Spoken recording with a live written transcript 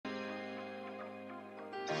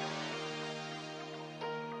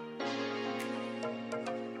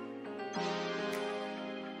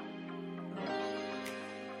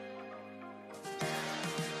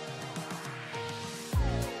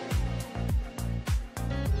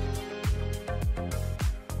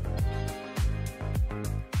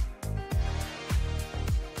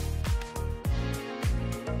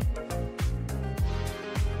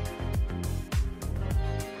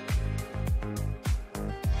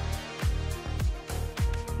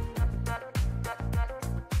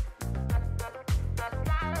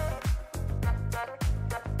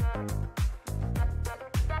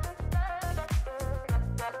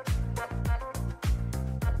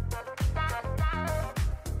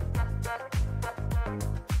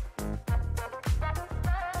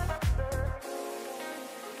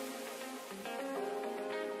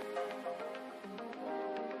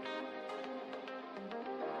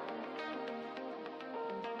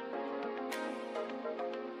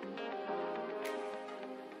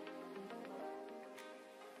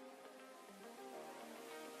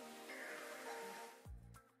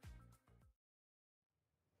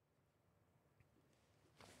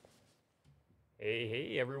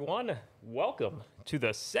Hey, everyone. Welcome to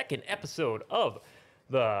the second episode of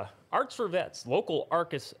the Arts for Vets local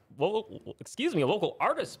artist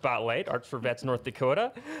spotlight, Arts for Vets North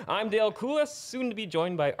Dakota. I'm Dale Koulis, soon to be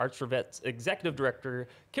joined by Arts for Vets Executive Director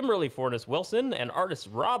Kimberly Fornes Wilson and artist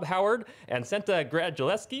Rob Howard and Senta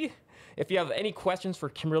Grzadzielewski. If you have any questions for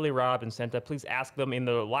Kimberly, Rob, and Senta, please ask them in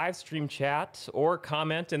the live stream chat or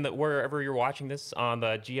comment in wherever you're watching this on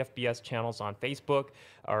the GFBS channels on Facebook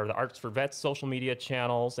or the Arts for Vets social media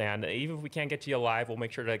channels. And even if we can't get to you live, we'll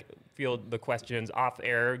make sure to field the questions off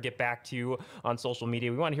air, get back to you on social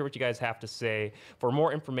media. We want to hear what you guys have to say. For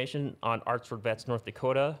more information on Arts for Vets North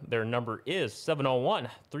Dakota, their number is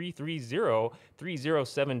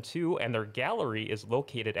 701-330-3072, and their gallery is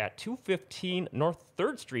located at 215 North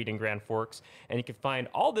 3rd Street in Grand Forks, and you can find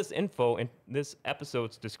all this info in this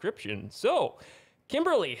episode's description. So,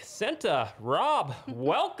 Kimberly, Senta, Rob,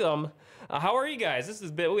 welcome. How are you guys? This has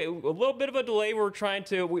been a little bit of a delay. We're trying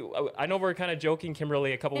to, I know we're kind of joking,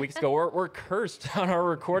 Kimberly, a couple weeks ago. We're cursed on our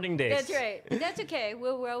recording days. That's right. That's okay.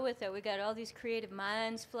 We'll roll with it. We got all these creative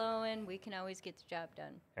minds flowing. We can always get the job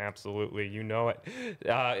done. Absolutely. You know it.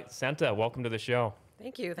 Senta, welcome to the show.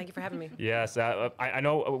 Thank you. Thank you for having me. Yes, I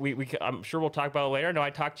know I'm sure we'll talk about it later. I know I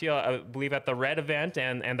talked to you, I believe, at the Red event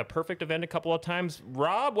and the Perfect event a couple of times.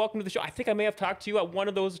 Rob, welcome to the show. I think I may have talked to you at one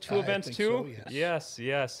of those two events too. So, yes.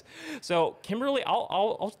 Yes. So, Kimberly,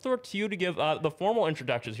 I'll throw it to you to give the formal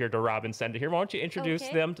introductions here to Rob and Senta. Here, why don't you introduce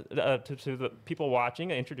them to the people watching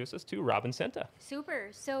and introduce us to Rob and Senta. Super.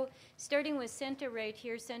 So, starting with Senta right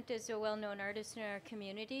here. Senta is a well-known artist in our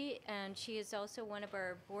community, and she is also one of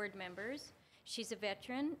our board members. She's a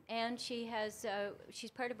veteran, and she's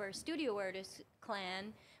part of our studio artist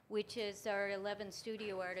clan, which is our 11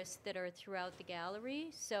 studio artists that are throughout the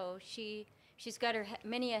gallery. So she's got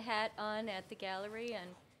many a hat on at the gallery,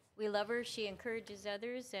 and we love her. She encourages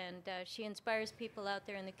others, and she inspires people out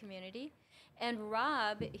there in the community. And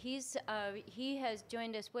Rob, he has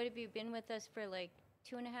joined us. What have you been with us for, like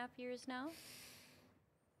 2.5 years now?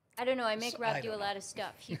 I don't know. I make Rob do a lot of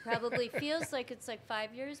stuff. He probably feels like it's like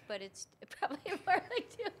 5 years, but it's probably more like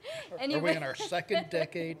 2. Anyway. Are we in our second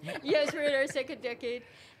decade? Yes, we're in our second decade.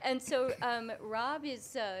 And so Rob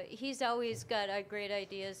he's always got great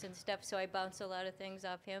ideas and stuff, so I bounce a lot of things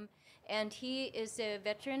off him. And he is a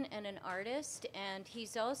veteran and an artist, and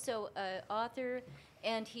he's also an author,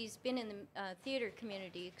 and he's been in the theater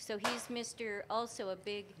community. So he's also a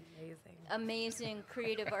big, amazing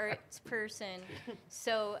creative arts person.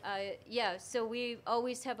 So so we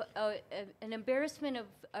always have an embarrassment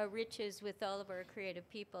of riches with all of our creative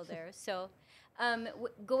people there. So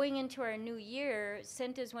going into our new year,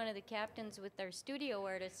 Senta is one of the captains with our studio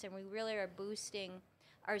artists, and we really are boosting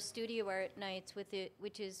our studio art nights with it,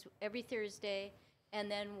 which is every Thursday, and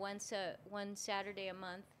then one Saturday a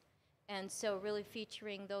month. And so really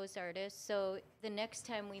featuring those artists. So the next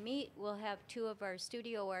time we meet, we'll have 2 of our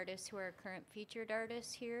studio artists who are current featured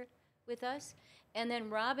artists here with us. And then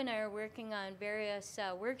Rob and I are working on various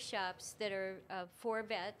workshops that are for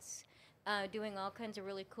vets, doing all kinds of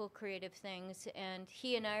really cool creative things. And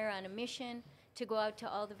he and I are on a mission to go out to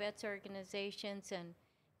all the vets organizations and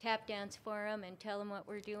tap dance for them and tell them what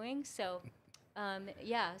we're doing. So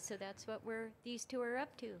so that's what these 2 are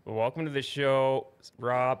up to. Well, welcome to the show,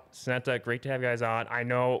 Rob, Senta. Great to have you guys on. I don't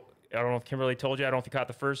know if Kimberly told you, I don't know if you caught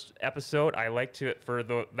the first episode. I like to, for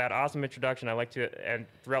that awesome introduction, and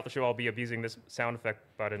throughout the show, I'll be abusing this sound effect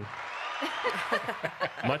button.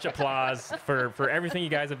 Much applause for everything you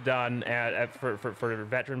guys have done for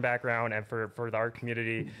veteran background and for the art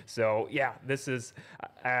community. So, yeah, this is...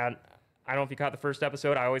 I don't know if you caught the first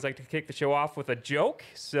episode. I always like to kick the show off with a joke.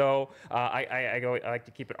 So I like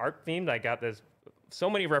to keep it art themed. I got so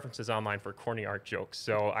many references online for corny art jokes.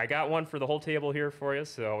 So I got one for the whole table here for you.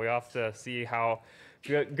 So we have to see how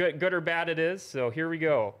good or bad it is. So here we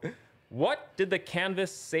go. What did the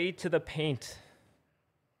canvas say to the paint?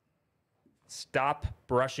 Stop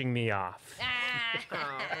brushing me off.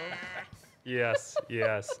 Yes.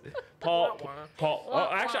 Paul. Oh,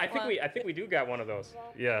 actually, I think we do got one of those.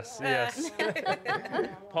 Yes.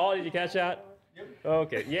 Paul, did you catch that? Yep.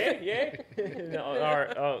 Okay. Yay. No,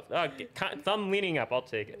 all right. Thumb leaning up. I'll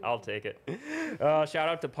take it. Shout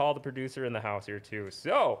out to Paul, the producer in the house here too.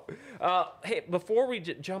 So, hey, before we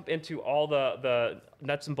jump into all the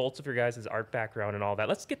nuts and bolts of your guys' art background and all that,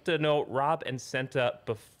 let's get to know Rob and Senta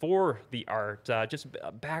before the art. Just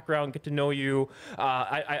background, get to know you.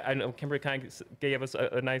 I know Kimberly kind of gave us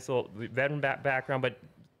a nice little veteran background, but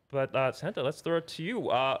But Senta, let's throw it to you.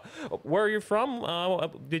 Where are you from?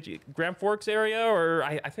 Did you Grand Forks area, or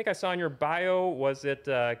I think I saw in your bio, was it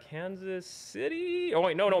Kansas City? Oh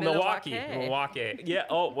wait, no, Milwaukee. Milwaukee. Yeah.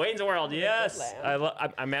 Oh, Wayne's World. Yes. I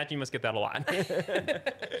imagine you must get that a lot.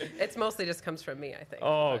 It's mostly just comes from me, I think.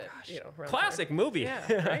 Oh but, gosh. you know, Classic movie.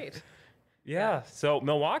 Yeah. Right. Yeah. So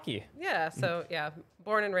Milwaukee. Yeah. So yeah,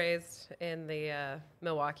 born and raised in the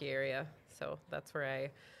Milwaukee area. So that's where I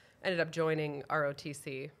ended up joining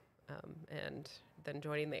ROTC. And then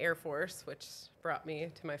joining the Air Force, which brought me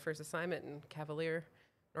to my first assignment in Cavalier,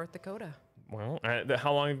 North Dakota. Well,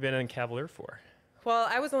 how long have you been in Cavalier for? Well,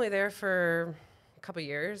 I was only there for a couple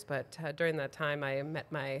years, but during that time I met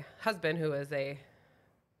my husband, who is a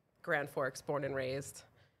Grand Forks born and raised.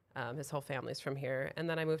 His whole family's from here. And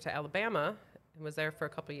then I moved to Alabama and was there for a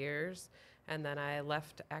couple years. And then I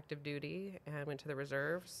left active duty and went to the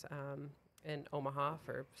reserves in Omaha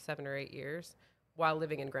for 7 or 8 years. While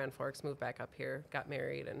living in Grand Forks, moved back up here, got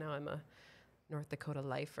married, and now I'm a North Dakota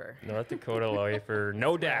lifer. North Dakota lifer,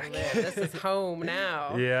 no doubt. This is home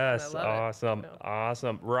now. Yes, awesome,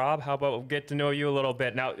 awesome. Rob, how about we get to know you a little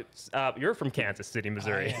bit? Now, you're from Kansas City,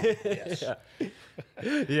 Missouri. Yes.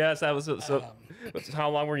 Yes, that was so. How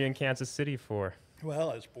long were you in Kansas City for?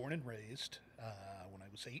 Well, I was born and raised. When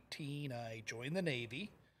I was 18, I joined the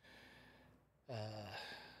Navy.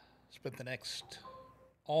 Spent the next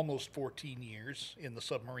almost 14 years in the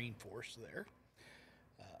submarine force there,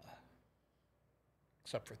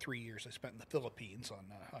 except for 3 years I spent in the Philippines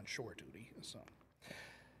on shore duty. So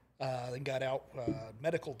then got out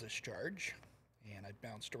medical discharge, and I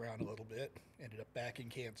bounced around a little bit. Ended up back in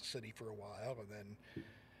Kansas City for a while, and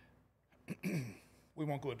then we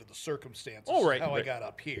won't go into the circumstances how I got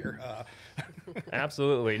up here.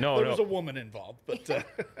 Absolutely, no. There was a woman involved, but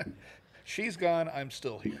she's gone. I'm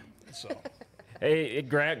still here. So. Hey,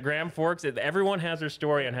 Grand Forks, everyone has their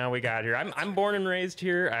story on how we got here. I'm born and raised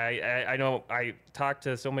here. I know I talked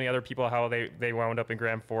to so many other people how they wound up in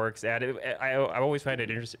Grand Forks. And I always find it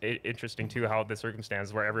interesting, too, how the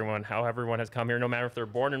circumstances where everyone has come here, no matter if they're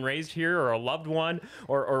born and raised here or a loved one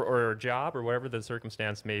or a job or whatever the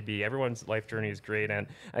circumstance may be. Everyone's life journey is great. And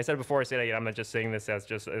I said before, I'm not just saying this as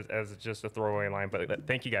just a throwaway line, but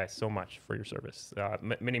thank you guys so much for your service.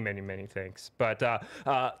 Many, many, many thanks. But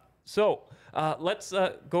So let's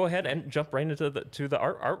go ahead and jump right into the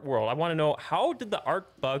art world. I want to know, how did the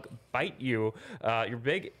art bug bite you? Your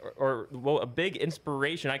a big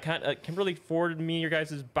inspiration. I can't Kimberly forwarded me your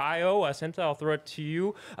guys' bio. Senta, I'll throw it to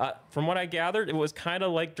you. From what I gathered, it was kind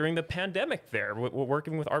of like during the pandemic there,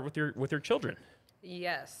 working with art with your children.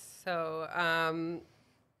 Yes. So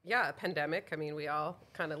pandemic. I mean, we all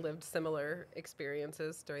kind of lived similar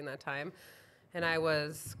experiences during that time. And I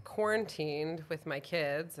was quarantined with my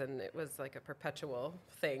kids, and it was like a perpetual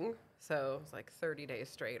thing. So it was like 30 days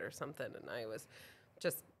straight or something, and I was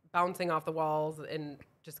just bouncing off the walls and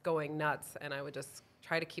just going nuts. And I would just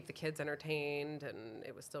try to keep the kids entertained, and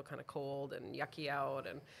it was still kind of cold and yucky out.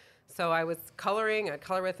 And so I was coloring. I'd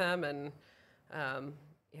color with them, and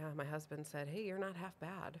my husband said, "Hey, you're not half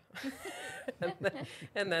bad."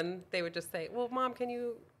 and then they would just say, "Well, Mom, can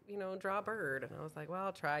you draw a bird?" And I was like, "Well,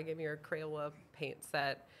 I'll try. Give me your Crayola paint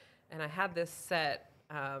set." And I had this set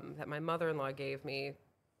that my mother-in-law gave me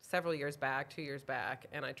several years back, 2 years back,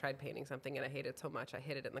 and I tried painting something, and I hated it so much, I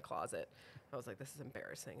hid it in the closet. I was like, "This is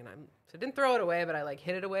embarrassing." And so I didn't throw it away, but I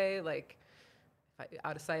hid it away,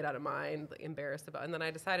 out of sight, out of mind, embarrassed about it. And then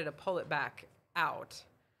I decided to pull it back out.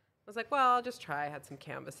 I was like, "Well, I'll just try." I had some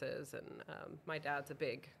canvases, and my dad's a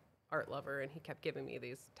big art lover, and he kept giving me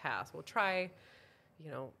these tasks. Well, try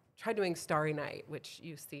doing Starry Night, which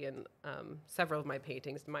you see in several of my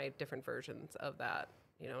paintings, my different versions of that.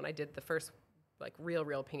 And I did the first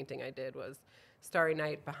real painting I did was Starry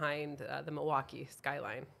Night behind the Milwaukee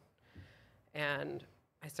skyline. And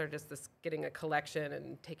I started just getting a collection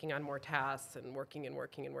and taking on more tasks and working.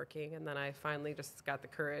 And then I finally just got the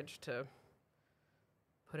courage to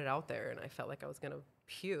put it out there, and I felt like I was going to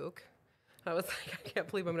puke. I was like, I can't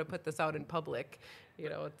believe I'm going to put this out in public.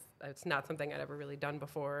 It's not something I'd ever really done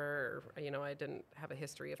before, or, I didn't have a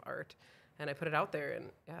history of art. And I put it out there,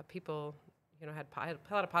 and people, had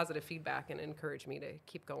a lot of positive feedback and encouraged me to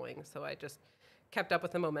keep going. So I just kept up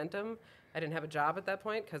with the momentum. I didn't have a job at that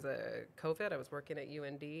point because of COVID. I was working at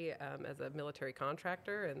UND as a military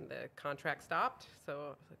contractor, and the contract stopped. So I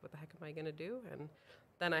was like, what the heck am I going to do? And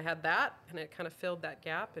then I had that, and it kind of filled that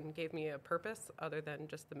gap and gave me a purpose other than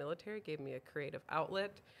just the military, gave me a creative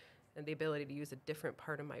outlet and the ability to use a different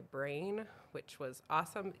part of my brain, which was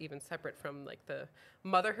awesome, even separate from the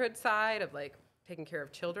motherhood side of taking care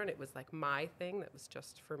of children. It was my thing that was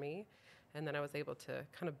just for me. And then I was able to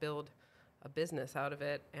kind of build a business out of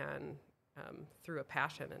it and through a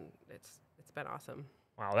passion, and it's been awesome.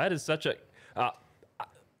 Wow, that is such a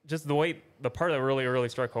just the part that really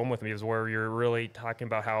struck home with me is where you're really talking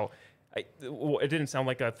about how it didn't sound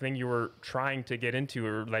like a thing you were trying to get into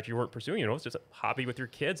or that you weren't pursuing. You know, it's just a hobby with your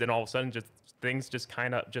kids, and all of a sudden, just things just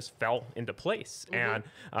kind of just fell into place. And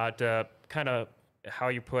to kind of how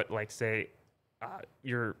you put, like, say,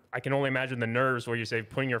 I can only imagine the nerves where you say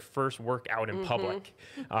putting your first work out in public.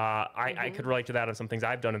 I could relate to that on some things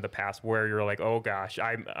I've done in the past where you're like, oh gosh,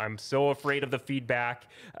 I'm so afraid of the feedback,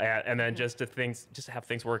 and then just to have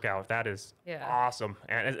things work out. That is awesome,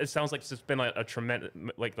 and it sounds like it's just been a tremendous,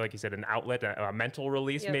 like you said, an outlet, a mental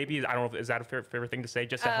release. Maybe, I don't know, is that a fair thing to say?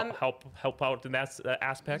 Just to help out in that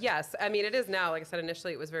aspect. Yes, I mean it is now. Like I said,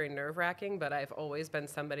 initially it was very nerve-wracking, but I've always been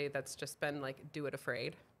somebody that's just been like, do it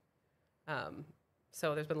afraid.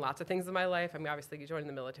 So there's been lots of things in my life. I mean, obviously, you join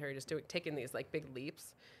the military, just taking these like big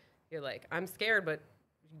leaps. You're like, I'm scared, but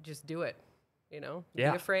you just do it. You know, be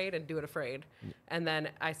afraid and do it afraid. And then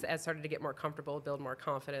I started to get more comfortable, build more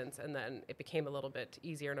confidence, and then it became a little bit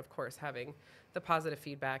easier. And of course, having the positive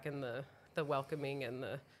feedback and the welcoming and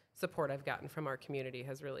the support I've gotten from our community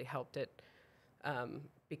has really helped it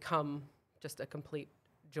become just a complete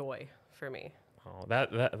joy for me. Oh,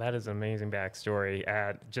 that is an amazing backstory,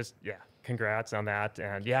 and just congrats on that.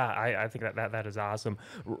 And I think that is awesome.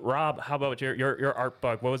 Rob, how about your art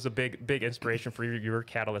bug? What was the big inspiration for your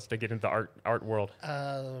catalyst to get into the art world?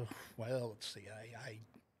 Well, let's see. I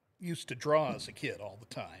used to draw as a kid all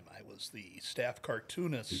the time. I was the staff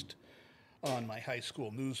cartoonist on my high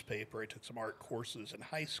school newspaper. I took some art courses in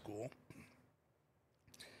high school.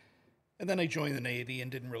 And then I joined the Navy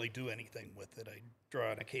and didn't really do anything with it. I'd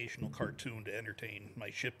draw an occasional cartoon to entertain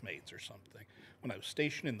my shipmates or something. When I was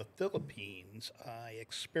stationed in the Philippines, I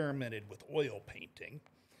experimented with oil painting,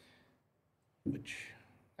 which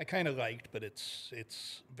I kind of liked, but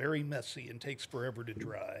it's very messy and takes forever to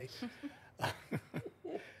dry.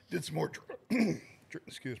 Did some more,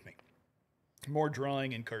 excuse me, more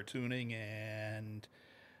drawing and cartooning, and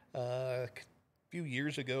a few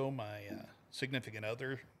years ago, my significant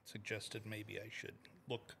other suggested maybe I should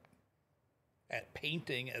look at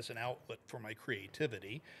painting as an outlet for my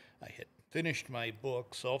creativity. I had finished my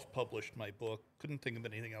book, self-published my book, couldn't think of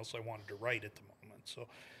anything else I wanted to write at the moment. So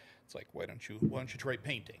it's like, why don't you try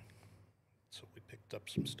painting? So we picked up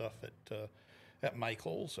some stuff at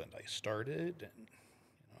Michael's, and I started, and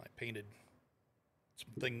I painted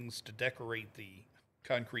some things to decorate the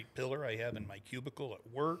concrete pillar I have in my cubicle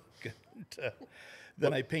at work. And,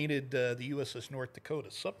 then I painted the USS North Dakota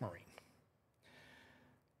submarine.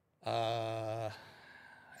 And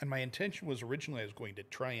my intention was originally I was going to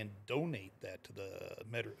try and donate that to the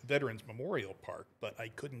Veterans Memorial Park, but I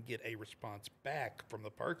couldn't get a response back from the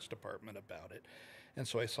Parks Department about it. And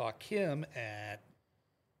so I saw Kim at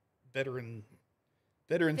Veterans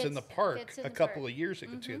in the Park a couple of years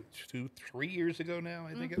ago, 3 years ago now,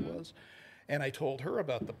 I think it was. And I told her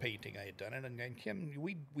about the painting I had done, and Kim,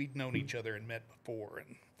 we'd known each other and met before,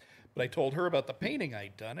 but I told her about the painting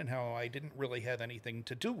I'd done and how I didn't really have anything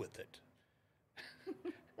to do with it.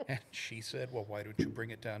 And she said, well, why don't you bring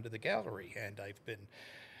it down to the gallery? And I've been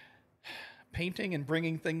painting and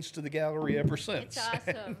bringing things to the gallery ever since. It's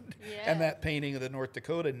awesome. And that painting of the North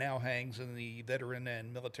Dakota now hangs in the Veteran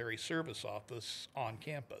and Military Service Office on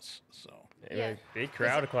campus. So big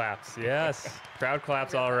crowd claps. Yes, crowd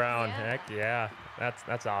claps all around. Heck yeah,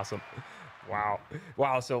 that's awesome.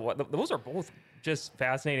 Wow. So those are both just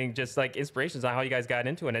fascinating, just like inspirations on how you guys got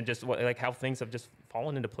into it, and just like how things have just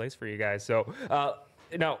fallen into place for you guys. So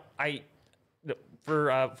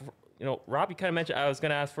Rob, you kind of mentioned, I was going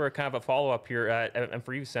to ask for a kind of a follow-up here, and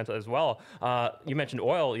for you, Senta, as well. You mentioned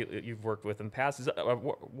oil you've worked with in the past.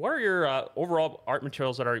 What are your overall art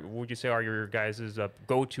materials would you say are your guys'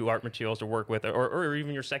 go-to art materials to work with, or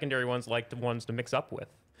even your secondary ones, like the ones to mix up with?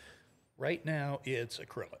 Right now, it's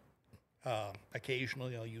acrylic.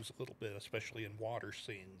 Occasionally, I'll use a little bit, especially in water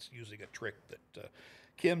scenes, using a trick that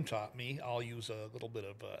Kim taught me. I'll use a little bit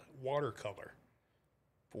of watercolor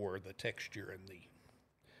for the texture and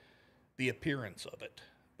the appearance of it,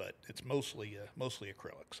 but it's mostly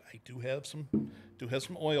acrylics. I do have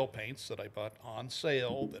some oil paints that I bought on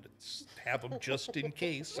sale that have them just in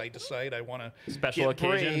case I decide I want to get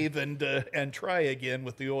brave and try again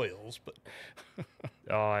with the oils. But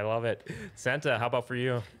oh, I love it. Senta, how about for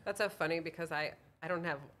you? That's so funny because I don't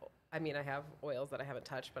have. I mean, I have oils that I haven't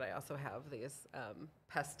touched, but I also have these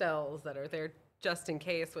pastels that are there just in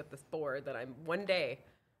case with this board that one day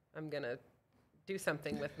I'm gonna do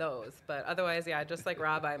something with those. But otherwise, just like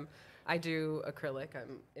Rob, I'm I do acrylic.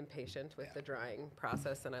 I'm impatient with the drying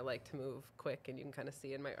process, and I like to move quick. And you can kind of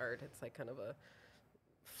see in my art, it's like kind of a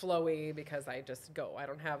flowy because I just go. I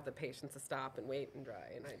don't have the patience to stop and wait and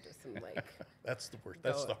dry, and I just am like. That's the worst.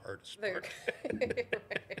 That's the hardest part. Right.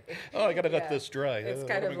 Oh, I gotta let this dry. It's What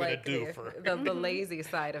kind am of I gonna like do for? the lazy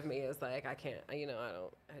side of me is like I can't.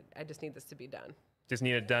 I just need this to be done. Just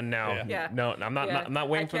need it done now. Yeah. No, I'm not. Yeah. I'm not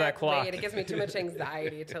waiting I for that can't clock. wait. It gives me too much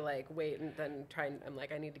anxiety to like wait and then try. I'm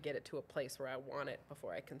like, I need to get it to a place where I want it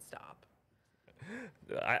before I can stop.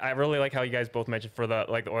 I really like how you guys both mentioned for the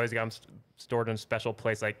oils you got 'em stored in a special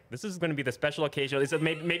place. Like this is going to be the special occasion. It's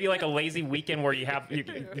maybe like a lazy weekend where you have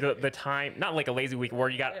the time, not like a lazy week where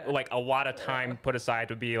you got like a lot of time put aside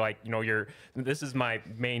to be like, this is my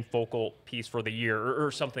main focal piece for the year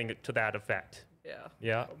or something to that effect. Yeah.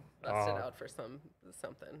 Yeah. Bust it out for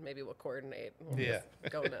something. Maybe we'll coordinate. We'll Yeah.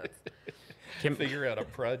 just go nuts. Figure out a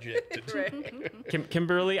project to do. Right.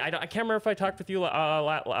 Kimberly, I can't remember if I talked with you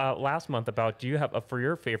last month about, do you have for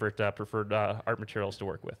your favorite preferred art materials to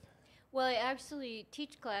work with? Well, I actually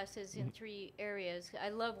teach classes in 3 areas. I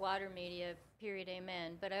love water media, period,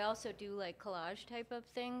 amen. But I also do like collage type of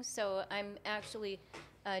things. So I'm actually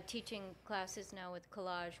teaching classes now with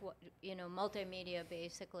collage, multimedia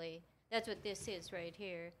basically. That's what this is right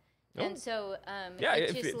here. Oh. And so Yeah,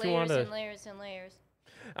 it's if just you layers wanna- and layers and layers.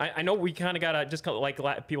 I know we kind of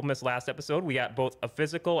got people missed last episode. We got both a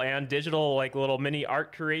physical and digital, like little mini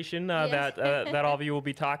art creation Yes. that all of you will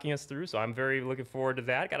be talking us through. So I'm very looking forward to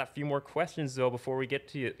that. Got a few more questions though before we get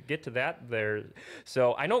to that there.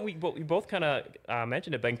 So I know we both kind of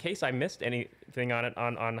mentioned it, but in case I missed anything on it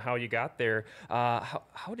on how you got there,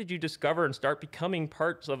 how did you discover and start becoming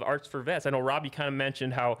parts of Arts for Vets? I know Rob, you kind of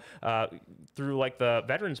mentioned how through like the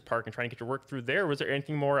Veterans Park and trying to get your work through there. Was there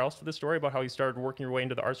anything more else to the story about how you started working your way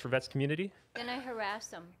into the Arts for Vets community? Then I harass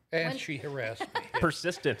them. And she harassed me.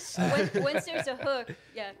 Persistence. Once there's a hook,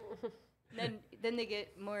 then they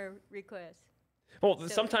get more requests. Well,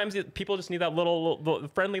 sometimes people just need that little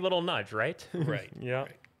friendly little nudge, right? Right. Yeah.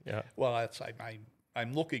 Right. Yeah. Well,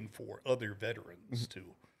 I'm looking for other veterans to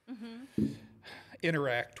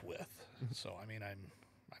interact with. So I mean,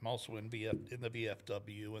 I'm also in the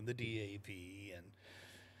VFW and the DAV, and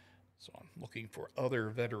so I'm looking for other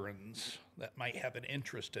veterans that might have an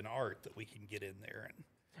interest in art that we can get in there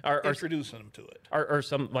and introduce them to it. Are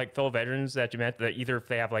some like fellow veterans that you met that either if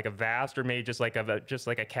they have like a vast or maybe just like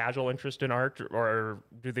a casual interest in art, or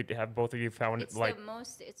do they have both of you found It's it like?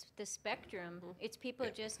 it's the spectrum. It's people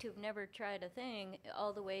just who've never tried a thing,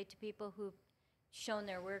 all the way to people who've shown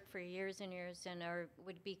their work for years and years and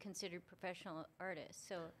would be considered professional artists.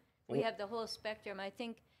 So we have the whole spectrum. I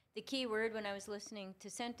think the key word when I was listening to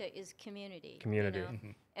Senta is community. Community.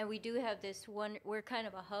 And we do have this one, we're kind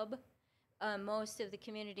of a hub. Most of the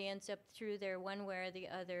community ends up through there one way or the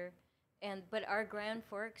other. But our Grand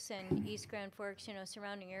Forks and East Grand Forks,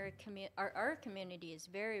 surrounding area, our community is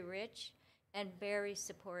very rich and very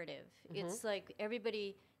supportive. It's like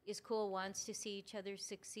everybody is cool, wants to see each other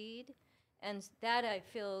succeed. And that I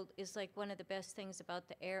feel is like one of the best things about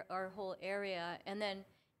our whole area. And then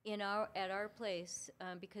at our place,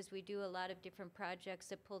 because we do a lot of different projects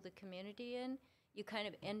that pull the community in, you kind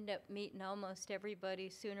of end up meeting almost everybody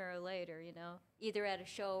sooner or later, either at a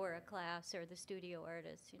show or a class or the studio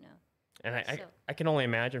artist, And I can only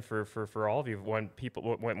imagine for all of you when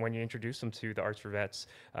you introduce them to the Arts for Vets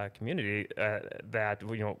community that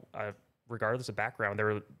regardless of background,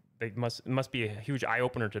 they must be a huge eye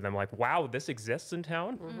opener to them. Like, wow, this exists in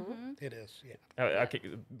town. It is, yeah. Okay,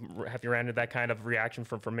 have you ran into that kind of reaction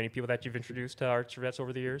from many people that you've introduced to Arts for Vets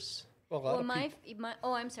over the years? Well,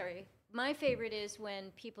 I'm sorry. My favorite is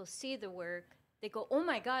when people see the work, they go, "Oh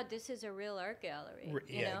my God, this is a real art gallery."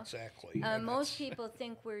 Yeah, exactly. Most people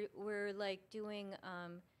think we're like doing,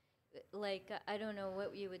 I don't know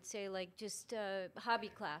what you would say, like just hobby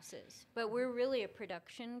classes, but we're really a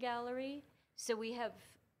production gallery. So we have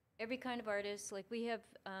every kind of artist. Like we have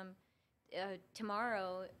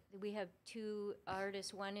tomorrow, we have 2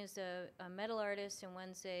 artists. One is a metal artist, and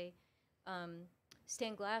one's a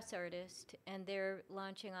stained glass artist, and they're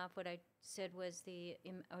launching off what I said was the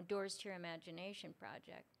Doors to Your Imagination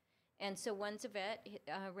project. And so one's a vet,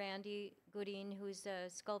 Randy Goodine, who's a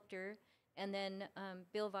sculptor, and then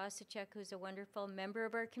Bill Vasicek, who's a wonderful member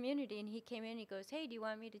of our community, and he came in, he goes, "Hey, do you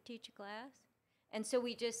want me to teach a class?" And so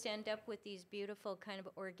we just end up with these beautiful kind of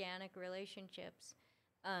organic relationships.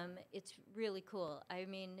 It's really cool. I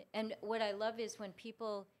mean, and what I love is when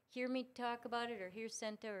people hear me talk about it or hear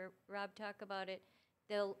Senta or Rob talk about it,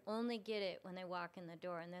 they'll only get it when they walk in the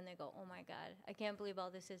door, and then they go, "Oh my God, I can't believe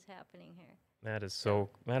all this is happening here." That is so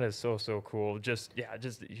cool. Just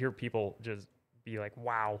hear people just be like,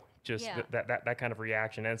 wow, just Yeah. that kind of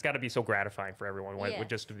reaction. And it's got to be so gratifying for everyone when Yes.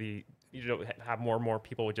 just to be, have more and more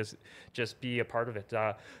people would just be a part of it.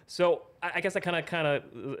 So I guess that kind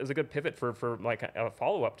of is a good pivot for like a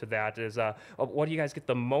follow-up to that is, what do you guys get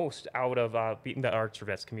the most out of being the arts for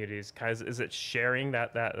vets communities? Is it sharing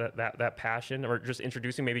that passion, or just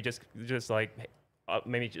introducing, maybe just like,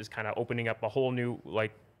 maybe just kind of opening up a whole new,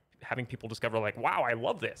 like having people discover like, wow, I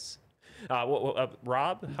love this.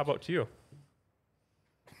 Rob, how about you?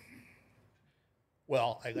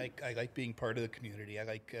 Well, I like being part of the community. I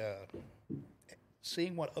like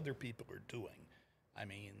seeing what other people are doing. I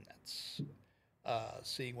mean, that's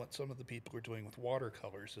seeing what some of the people are doing with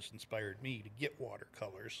watercolors has inspired me to get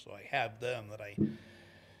watercolors. So I have them that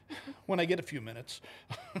when I get a few minutes,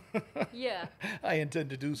 Yeah. I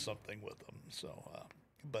intend to do something with them. So,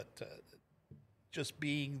 but just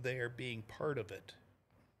being there, being part of it,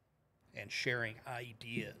 and sharing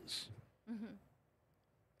ideas.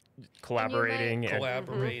 Collaborating.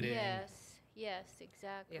 Collaborating. Yes,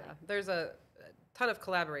 exactly. Yeah, there's a ton of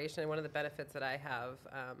collaboration, and one of the benefits that I have,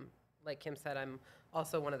 like Kim said, I'm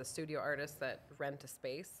also one of the studio artists that rent a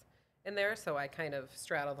space in there, so I kind of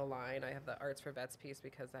straddle the line. I have the Arts for Vets piece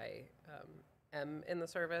because I am in the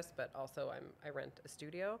service, but also I rent a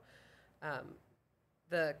studio.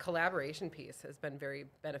 The collaboration piece has been very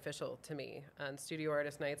beneficial to me. On studio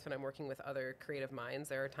artist nights, when I'm working with other creative minds,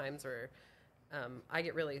 there are times where I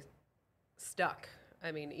get really stuck.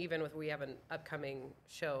 I mean, even we have an upcoming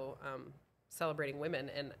show celebrating women,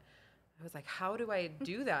 and I was like, how do I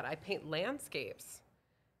do that? I paint landscapes.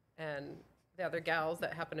 And the other gals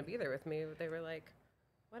that happen to be there with me, they were like,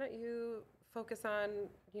 why don't you focus on,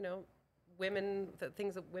 women, the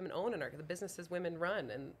things that women own the businesses women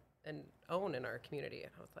run and own in our community.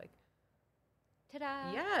 And I was like,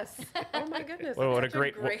 Ta-da. yes. Oh my goodness. Well, what that's a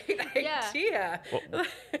great- Yeah. idea. Well,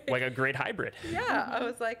 like a great hybrid. Yeah, I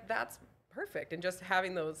was like, that's perfect. And just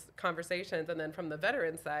having those conversations, and then from the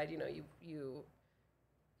veteran side,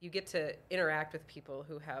 you get to interact with people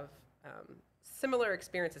who have similar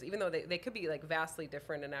experiences, even though they could be like vastly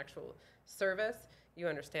different in actual service. You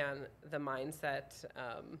understand the mindset,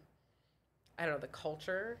 I don't know, the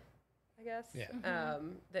culture, I guess. Yeah.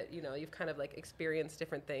 That you've kind of like experienced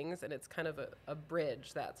different things, and it's kind of a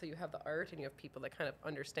bridge that. So you have the art, and you have people that kind of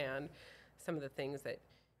understand some of the things that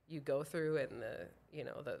you go through, and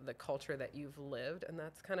the culture that you've lived, and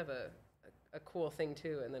that's kind of a cool thing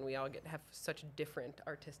too. And then we all get to have such different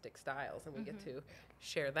artistic styles, and we get to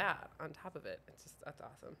share that on top of it. That's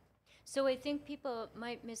awesome. So I think people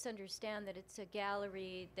might misunderstand that it's a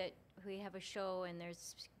gallery, that we have a show and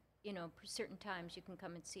there's, certain times you can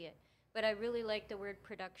come and see it. But I really like the word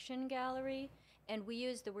production gallery, and we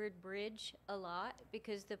use the word bridge a lot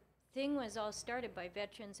because the thing was all started by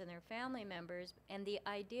veterans and their family members, and the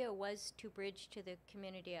idea was to bridge to the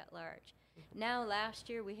community at large. Now, last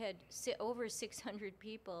year we had over 600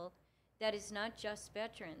 people. That is not just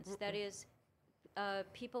veterans. That is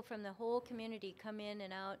people from the whole community come in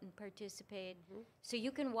and out and participate. So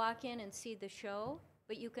you can walk in and see the show,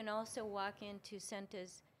 but you can also walk into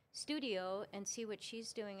Senta's studio and see what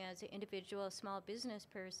she's doing as an individual small business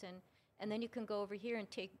person, and then you can go over here and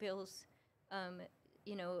take Bill's,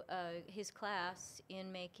 his class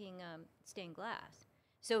in making stained glass.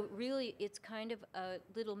 So really, it's kind of a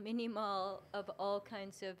little mini mall of all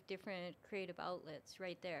kinds of different creative outlets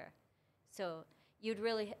right there. So you'd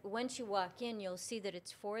really, once you walk in, you'll see that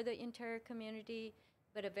it's for the entire community,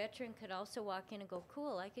 but a veteran could also walk in and go,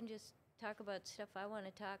 cool, I can just talk about stuff I want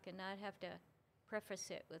to talk and not have to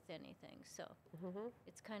preface it with anything. So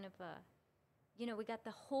it's kind of we got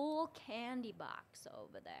the whole candy box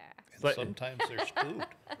over there. And But- sometimes there's food.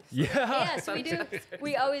 Yeah. Yes, we do.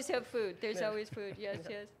 We always have food. There's always food. Yes,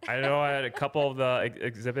 yes. I know at a couple of the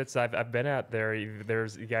exhibits I've been at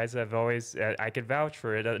there's you guys have always, I could vouch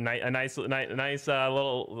for it, a nice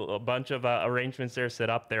little bunch of arrangements there set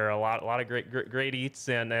up there, a lot of great eats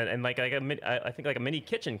and like I think like a mini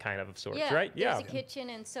kitchen kind of sorts, Yeah, right? there's a kitchen,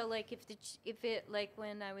 and so like if it like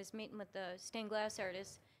when I was meeting with the stained glass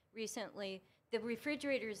artist recently, the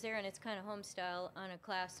refrigerator's there and it's kind of home style on a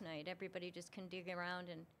class night. Everybody just can dig around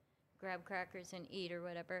and grab crackers and eat or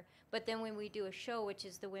whatever. But then when we do a show, which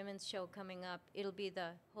is the women's show coming up, it'll be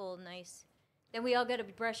the whole nice. Then we all got to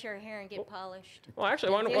brush our hair and get polished. Well,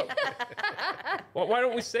 actually, why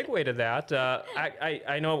don't we segue to that?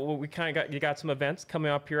 I know we kind of you got some events coming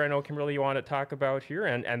up here. I know, Kimberly, you want to talk about here,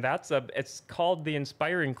 and that's it's called the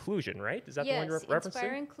Inspire Inclusion, right? Is that the one you're referencing?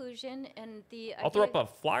 Inspire Inclusion, and the. I'll throw up a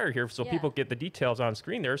flyer here so people get the details on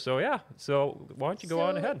screen there. So yeah, so why don't you go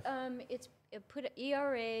on ahead?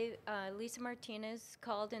 Lisa Martinez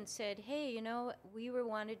called and said, hey, we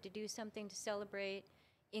wanted to do something to celebrate,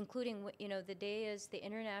 including, the day is the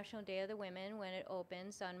International Day of the Women when it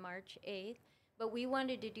opens on March 8th. But we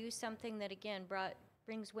wanted to do something that, again,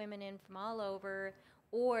 brings women in from all over,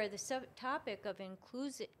 or the subtopic of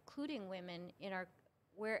including women in our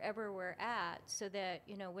wherever we're at, so that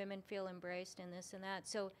women feel embraced in this and that.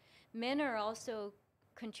 So men are also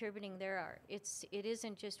contributing their art. It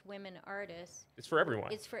isn't just women artists. It's for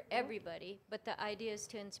everyone. It's for everybody. But the idea is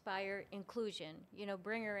to inspire inclusion.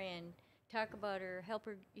 Bring her in, talk about her, help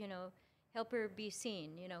her be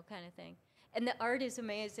seen. Kind of thing. And the art is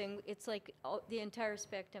amazing. It's like the entire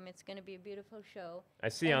spectrum. It's going to be a beautiful show. I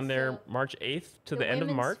see on there March 8th to the end of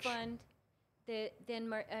March. Fund,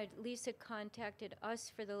 then Lisa contacted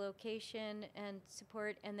us for the location and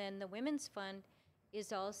support, and then the Women's Fund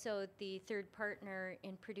is also the third partner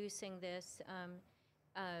in producing this.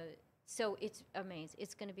 So it's amazing.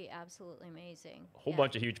 It's going to be absolutely amazing. A whole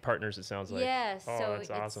bunch of huge partners, it sounds like. Yes. Oh, so that's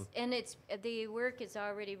awesome. And the work is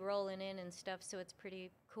already rolling in and stuff, so it's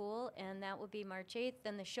pretty cool. And that will be March 8th.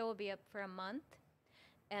 Then the show will be up for a month.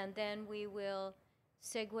 And then we will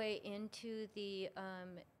segue into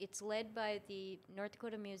it's led by the North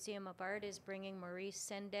Dakota Museum of Art, is bringing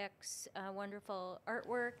Maurice Sendek's wonderful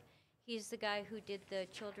artwork. He's the guy who did the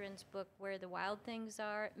children's book Where the Wild Things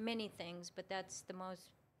Are. Many things, but that's the most,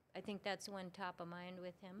 I think that's one top of mind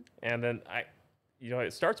with him. And then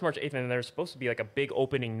it starts March 8th, and there's supposed to be like a big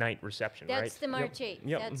opening night reception, right? That's the March 8th.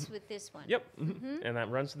 Yep. That's with this one. Yep. And that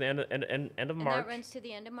runs to the end of March. And that runs to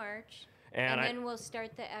the end of March. And then we'll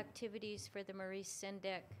start the activities for the Maurice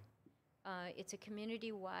Sendek. It's a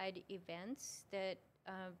community-wide events that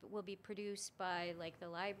will be produced by like the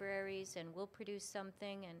libraries, and we'll produce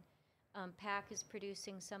something, and PAC is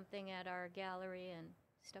producing something at our gallery and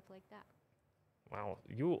stuff like that. Wow,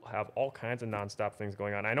 you have all kinds of nonstop things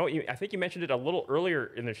going on. I think you mentioned it a little earlier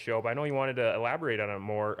in the show, but I know you wanted to elaborate on it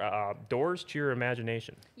more. Doors to Your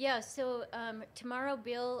Imagination. Yeah, so tomorrow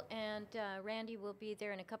Bill and Randy will be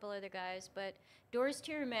there, and a couple other guys, but Doors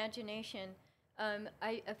to Your Imagination,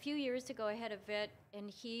 a few years ago I had a vet, and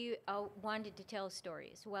he wanted to tell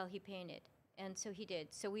stories while he painted, and so he did.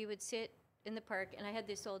 So we would sit in the park, and I had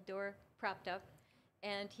this old door propped up,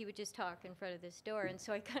 and he would just talk in front of this door. And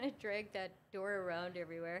so I kind of dragged that door around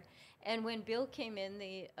everywhere. And when Bill came in,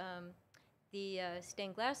 the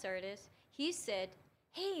stained glass artist, he said,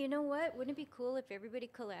 hey, you know what? Wouldn't it be cool if everybody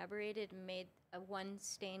collaborated and made one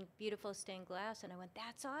beautiful stained glass? And I went,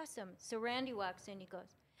 that's awesome. So Randy walks in, he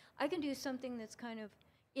goes, I can do something that's kind of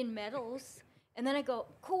in metals. And then I go,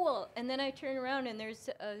 cool. And then I turn around, and there's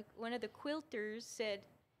one of the quilters said,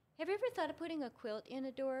 have you ever thought of putting a quilt in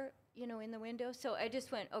a door, in the window? So I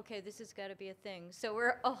just went, okay, this has got to be a thing. So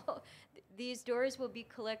these doors will be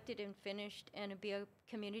collected and finished, and it'll be a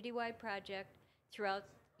community-wide project throughout,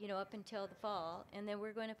 up until the fall. And then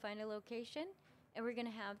we're going to find a location, and we're going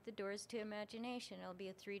to have the Doors to Imagination. It'll be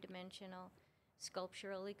a 3-dimensional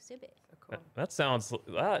sculptural exhibit. So cool. That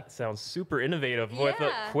sounds super innovative. With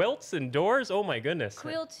Yeah. quilts and doors. Oh my goodness.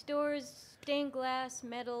 Quilts, doors, stained glass,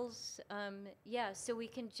 metals, so we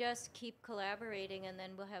can just keep collaborating, and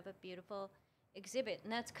then we'll have a beautiful exhibit.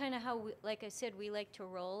 And that's kind of how, like I said, we like to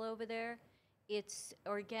roll over there. It's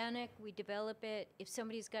organic, we develop it. If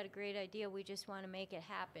somebody's got a great idea, we just want to make it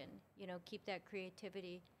happen. Keep that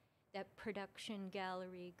creativity, that production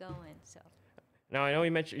gallery going, so. Now, I know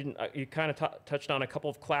you mentioned, you kind of touched on a couple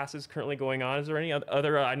of classes currently going on. Is there any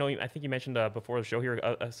other, I think you mentioned before the show here,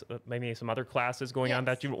 maybe some other classes going on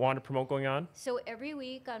that you want to promote going on? So every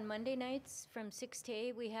week on Monday nights from 6 to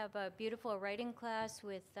 8, we have a beautiful writing class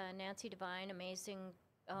with Nancy Devine, amazing,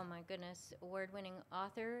 oh my goodness, award-winning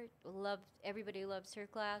author. Everybody loves her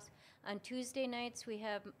class. On Tuesday nights, we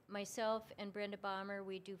have myself and Brenda Balmer.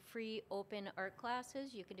 We do free open art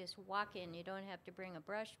classes. You can just walk in. You don't have to bring a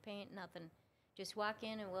brush, paint, nothing. Just walk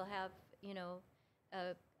in, and we'll have,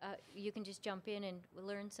 you can just jump in and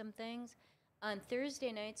learn some things. On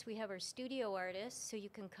Thursday nights, we have our studio artists, so you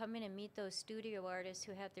can come in and meet those studio artists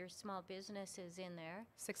who have their small businesses in there.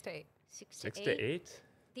 6 to 8. 6 to 8?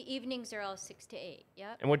 The evenings are all 6 to 8,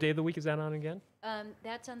 yep. And what day of the week is that on again?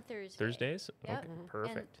 That's on Thursday. Thursdays? Yep. Okay,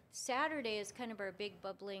 perfect. And Saturday is kind of our big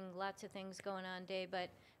bubbling, lots of things going on day,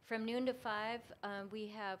 but from noon to 5, we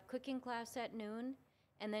have cooking class at noon.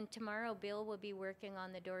 And then tomorrow, Bill will be working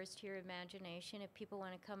on the Doors to Your Imagination if people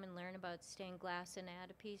want to come and learn about stained glass and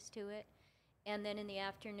add a piece to it. And then in the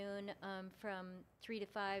afternoon, from 3 to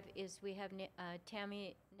 5, we have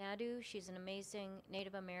Tammy Nadu. She's an amazing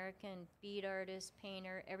Native American bead artist,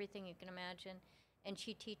 painter, everything you can imagine. And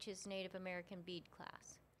she teaches Native American bead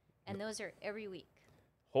class. And those are every week.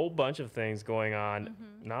 whole bunch of things going on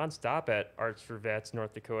nonstop at Arts for Vets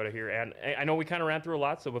North Dakota here. And I know we kind of ran through a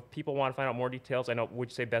lot, so if people want to find out more details, I know, would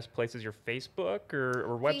you say best place is your Facebook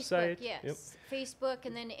or website? Facebook, yes. Facebook,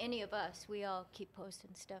 and then any of us. We all keep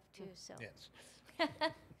posting stuff too, so. Yes.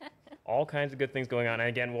 All kinds of good things going on. And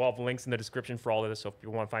again, we'll have links in the description for all of this. So if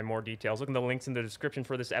people want to find more details, look in the links in the description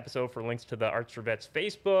for this episode for links to the Arts for Vets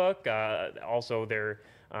Facebook, also their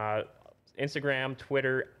Instagram,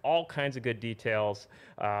 Twitter, all kinds of good details.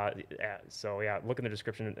 So yeah, look in the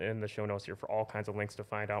description in the show notes here for all kinds of links to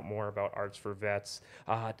find out more about Arts for Vets.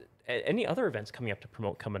 Any other events coming up to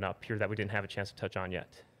promote coming up here that we didn't have a chance to touch on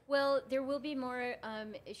yet? Well, there will be more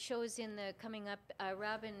shows in the coming up.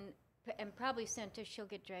 Robin and probably Senta, she'll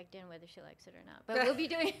get dragged in whether she likes it or not. But we'll be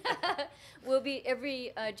doing,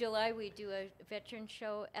 every July we do a veteran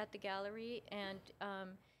show at the gallery, and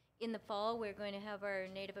in the fall we're going to have our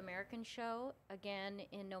Native American show again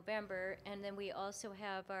in November, and then we also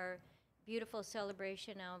have our beautiful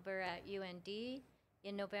celebration over at UND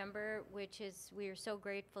in November, which is, we are so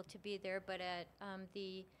grateful to be there, but at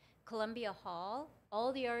the Columbia Hall,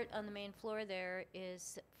 all the art on the main floor there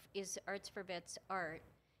is Arts for Vets art.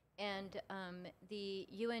 And the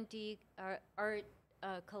UND art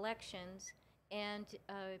collections and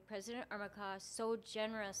President Armacost so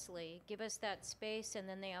generously give us that space, and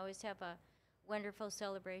then they always have a wonderful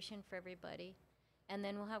celebration for everybody. And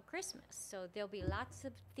then we'll have Christmas, so there'll be lots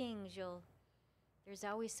of things. There's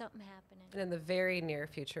always something happening. And in the very near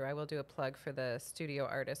future, I will do a plug for the studio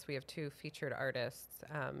artists. We have two featured artists,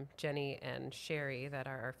 Jenny and Sherry, that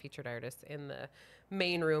are our featured artists in the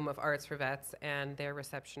main room of Arts for Vets, and their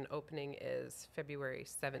reception opening is February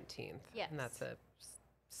 17th. Yes. And that's a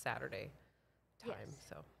Saturday time,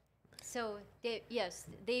 Yes. So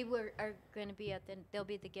they are going to be they'll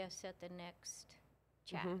be the guests at the next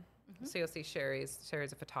chat. So you'll see Sherry's a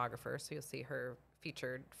photographer, so you'll see her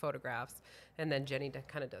featured photographs, and then Jenny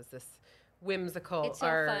kind of does this whimsical It's so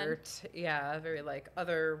art. Yeah, very like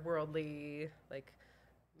otherworldly, like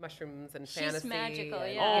mushrooms and She's fantasy. magical,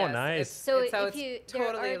 and yeah. Oh, nice. So so if you- it's there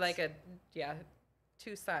are totally arts- like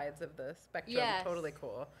two sides of the spectrum. Yes. Totally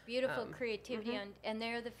cool. Beautiful creativity, and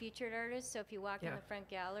they're the featured artists. So if you walk in Yeah. the front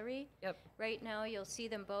gallery, Yep. right now you'll see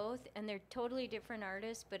them both, and they're totally different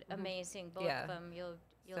artists, but amazing. Both Yeah. of them, you'll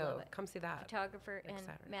love So it. come see that. Photographer next and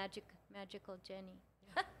Saturday. magical Jenny.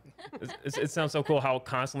 It sounds so cool how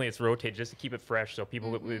constantly it's rotated just to keep it fresh. So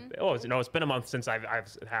people, it's been a month since I've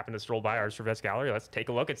happened to stroll by Arts for Vets Gallery. Let's take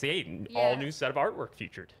a look and see an all new set of artwork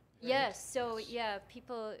featured. Yes. So yeah,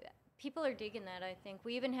 people are digging that. I think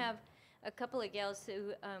we even have a couple of gals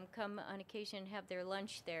who come on occasion and have their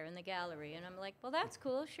lunch there in the gallery, and I'm like, well, that's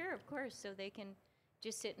cool. Sure, of course. So they can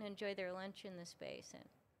just sit and enjoy their lunch in the space. And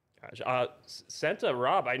Gosh. Senta,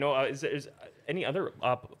 Rob, I know, is any other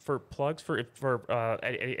for plugs for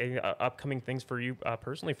any upcoming things for you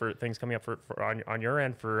personally, for things coming up for on your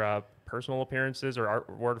end for personal appearances or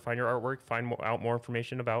where to find your artwork, out more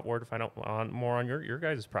information about where to find out more on your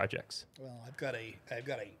guys' projects? Well, I've got a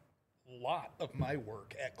lot of my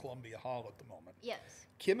work at Columbia Hall at the moment. yes.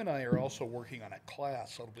 Kim and I are also working on a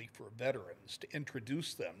class that'll be for veterans to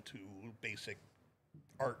introduce them to basic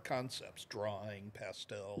art concepts, drawing,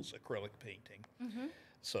 pastels, acrylic painting.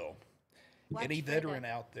 So Watch any for veteran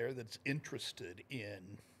that. out there that's interested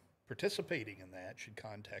in participating in that should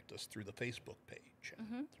contact us through the Facebook page.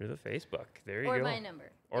 Through the Facebook. There you Or go. my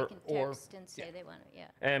number. Or- they can text and say they want it.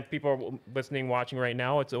 Yeah. And people are listening, watching right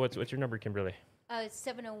now. What's your number, Kimberly? It's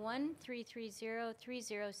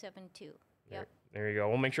 701-330-3072. Yep. There you go.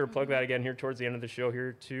 We'll make sure to plug that again here towards the end of the show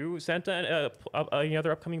here too. Senta, any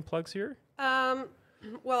other upcoming plugs here? Well,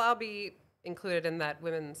 I'll be included in that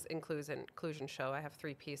women's inclusion show. I have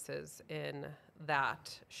 3 pieces in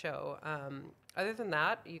that show. Other than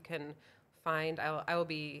that, you can find, I will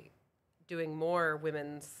be doing more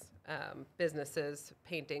women's businesses,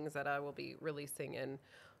 paintings that I will be releasing in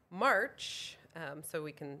March. So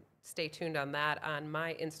we can stay tuned on that. On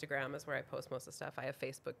my Instagram is where I post most of the stuff. I have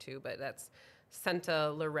Facebook too, but that's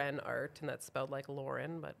Senta Loren Art, and that's spelled like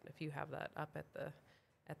Lauren. But if you have that up at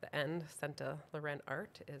the end, Senta Loren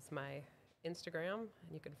Art is my Instagram, and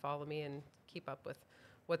you can follow me and keep up with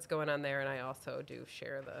what's going on there. And I also do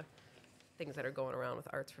share the things that are going around with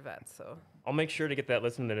Arts for Vets. So I'll make sure to get that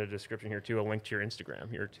listed in the description here too. A link to your Instagram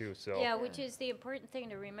here too. So Yeah, which is the important thing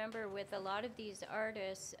to remember with a lot of these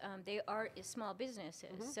artists. They are small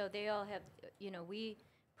businesses, so they all have, we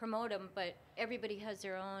promote them, but everybody has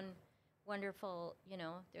their own wonderful,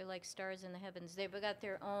 they're like stars in the heavens. They've got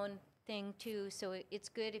their own thing too, so it's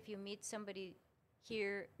good if you meet somebody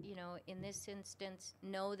here, in this instance,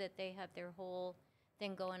 know that they have their whole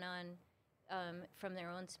thing going on from their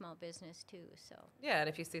own small business too. So Yeah, and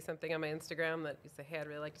if you see something on my Instagram that you say, hey, I'd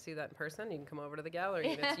really like to see that in person, you can come over to the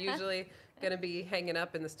gallery. And it's usually going to be hanging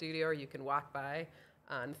up in the studio, or you can walk by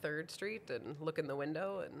on 3rd Street and look in the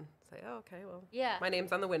window and say, oh, okay, well, Yeah. my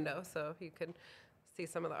name's on the window, so you can see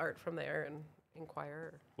some of the art from there and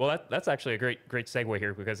inquire. Well, that's actually a great segue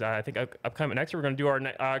here, because I think upcoming next we're going to do our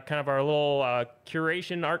kind of our little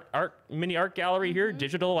curation mini art gallery here,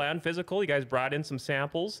 digital and physical. You guys brought in some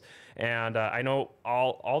samples, and I know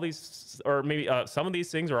all these, or maybe some of these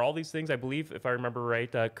things, or all these things, I believe, if I remember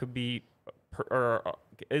right, could be.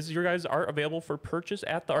 Is your guys' art available for purchase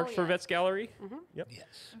at the Arts for yeah. Vets Gallery? Yep.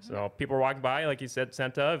 Yes. So people are walking by, like you said,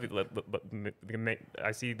 Senta.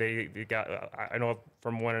 I see they got. I know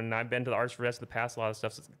from when I've been to the Arts for Vets in the past, a lot of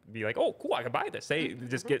stuff be like, oh, cool, I can buy this. They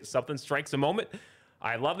just get something, strikes a moment.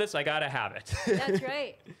 I love this. I gotta have it. that's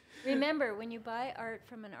right. Remember, when you buy art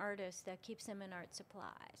from an artist, that keeps them in art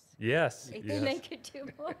supplies. Yes. They yes. can make it do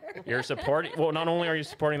more. You're supporting. Well, not only are you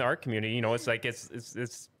supporting the art community, you know, it's like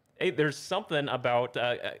it's. Hey, there's something about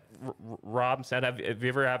Rob said. Have you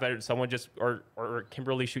ever had someone just or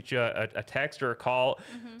Kimberly shoot you a text or a call?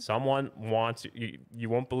 Someone wants you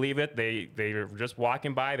won't believe it. They were just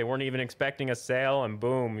walking by. They weren't even expecting a sale, and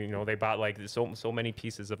boom, you know, they bought like so many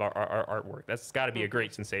pieces of our artwork. That's got to be a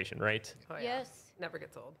great sensation, right? Oh, yeah. Yes. Never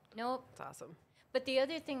gets old. Nope. It's awesome. But the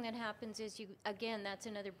other thing that happens is that's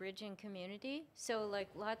another bridge in community. So like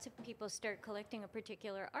lots of people start collecting a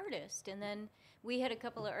particular artist, and then we had a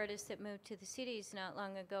couple of artists that moved to the cities not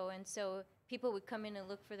long ago, and so people would come in and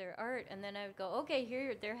look for their art, and then I would go, okay,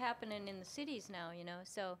 here they're happening in the cities now, you know.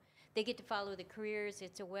 So they get to follow the careers.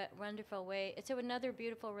 It's a wonderful way. It's another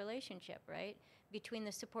beautiful relationship, right, between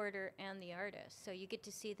the supporter and the artist. So you get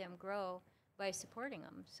to see them grow by supporting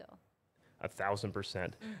them. So.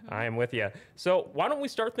 1,000%. I am with you. So why don't we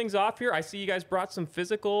start things off here? I see you guys brought some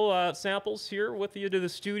physical samples here with you to the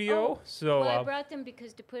studio. So Well, I brought them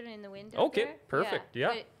because to put it in the window. Okay, there. perfect,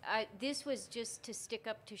 yeah. But this was just to stick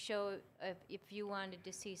up to show if you wanted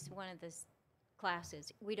to see one of the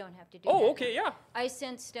classes. We don't have to do that. oh, okay, yeah. I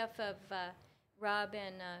sent stuff of Rob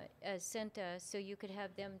and Senta so you could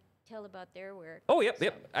have them tell about their work. Oh, yep.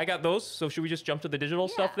 I got those. So should we just jump to the digital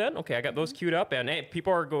stuff Yeah. then? Okay, I got those queued up. And hey,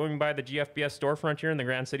 people are going by the GFBS storefront here in the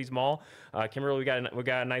Grand Cities Mall. Kimberly, we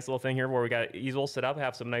got a nice little thing here where we got easels set up,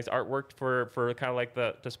 have some nice artwork for kind of like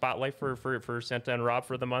the spotlight for Senta and Rob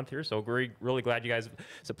for the month here. So we're really glad you guys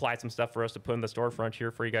supplied some stuff for us to put in the storefront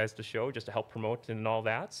here for you guys to show, just to help promote and all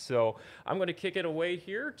that. So I'm going to kick it away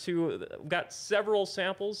here we've got several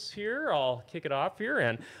samples here. I'll kick it off here.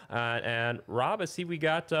 And Rob, I see we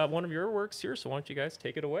got one of your works here, so why don't you guys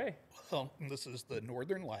take it away? Well, this is the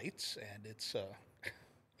Northern Lights, and it's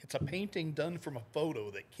a painting done from a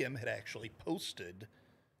photo that Kim had actually posted.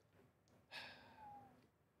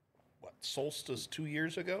 What, solstice 2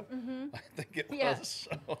 years ago? I think it Yeah. was.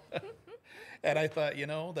 So. And I thought,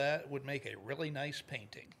 that would make a really nice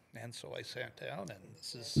painting, and so I sat down, and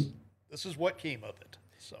this is what came of it.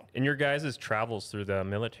 So. In your guys' travels through the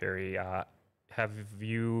military, have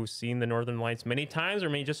you seen the Northern Lights many times, or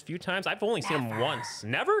maybe just a few times? I've only seen them once.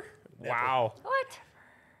 Never? Wow. What?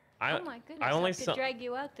 Oh my goodness! I only have to saw. drag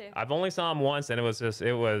you out there. I've only saw them once, and it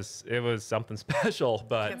was something special.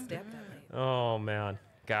 But Can't stay up that late. oh man,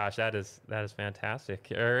 gosh, that is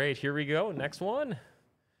fantastic. All right, here we go. Next one.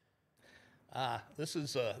 This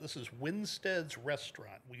is Winstead's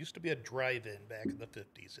Restaurant. We used to be a drive-in back in the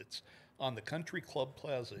 50s. It's on the Country Club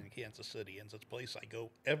Plaza in Kansas City, and it's a place I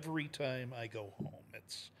go every time I go home.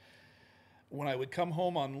 It's when I would come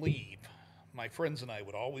home on leave, my friends and I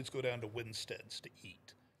would always go down to Winstead's to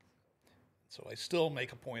eat. So I still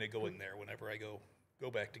make a point of going there whenever I go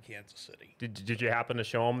back to Kansas City. Did you happen to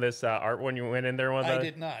show them this art when you went in there? I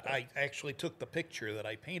did not. I actually took the picture that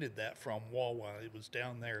I painted that from while I was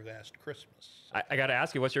down there last Christmas. I got to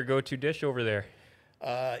ask you, what's your go-to dish over there?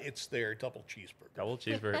 It's their double cheeseburger. Double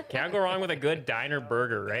cheeseburger. Can't go wrong with a good diner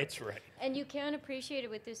burger, right? That's right. And you can appreciate it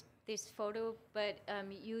with this photo, but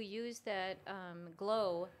you use that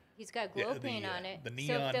glow. He's got glow paint on it. the so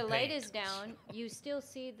neon if the light paint. is down, you still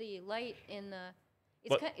see the light in the.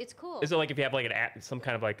 What- It's cool. Is it like if you have like some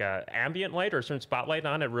kind of like a ambient light or a certain spotlight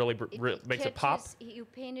on it, really makes it pop? catches- You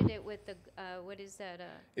painted it with the what is that?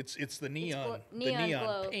 It's the neon neon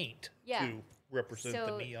glow. paint Yeah. to represent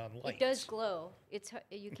So the neon lights. it does glow.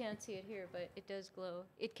 You can't see it here, but it does glow.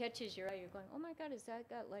 It catches your eye. You're going, oh my God, has that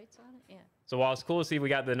got lights on it? Yeah. So while it's cool to see, we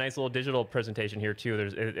got the nice little digital presentation here too.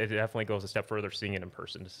 It definitely goes a step further seeing it in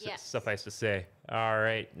person. Yes. Suffice to say. All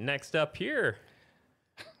right, next up here.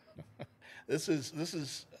 This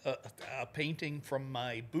is a painting from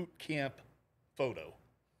my boot camp photo.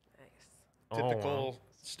 Nice. Oh, wow. Typical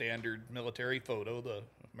standard military photo, the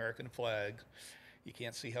American flag. You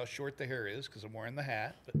can't see how short the hair is because I'm wearing the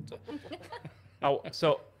hat. But Oh,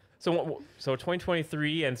 so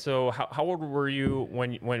 2023, and so how old were you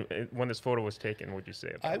when this photo was taken? Would you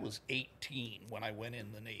say? I was 18 when I went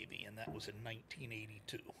in the Navy, and that was in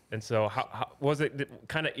 1982. And so how was it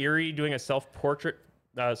kind of eerie doing a self-portrait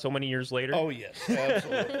so many years later? Oh yes,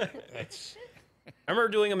 absolutely. I remember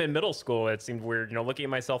doing them in middle school. It seemed weird, looking at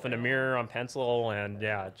myself in a mirror on pencil, and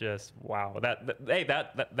yeah, just wow.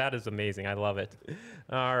 That is amazing. I love it.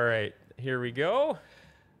 All right, here we go.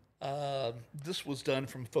 This was done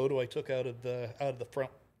from a photo I took out of the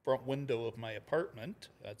front window of my apartment.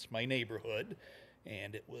 That's my neighborhood,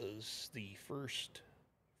 and it was the first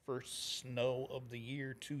snow of the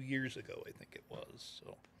year 2 years ago, I think it was.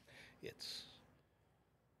 So it's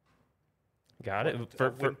got it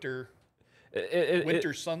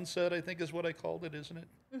winter sunset, I think is what I called it, isn't it,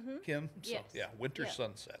 Kim? So, Yes. yeah, winter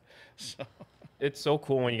sunset. So. It's so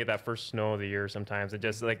cool when you get that first snow of the year. Sometimes it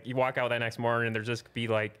just like you walk out that next morning and there's just be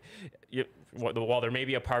like, while there may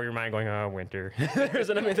be a part of your mind going, oh, winter. there's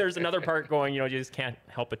another part going, you just can't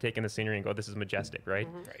help but take in the scenery and go, this is majestic, right?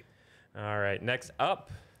 Right. All right, next up.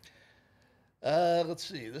 Let's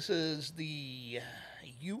see. This is the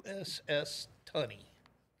USS Tunney.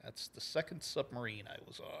 That's the second submarine I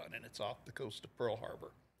was on, and it's off the coast of Pearl Harbor.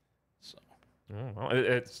 So. Oh, well,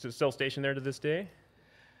 it's still stationed there to this day?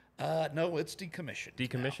 No, it's decommissioned.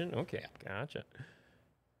 Decommissioned? Now. Okay, Yeah. gotcha.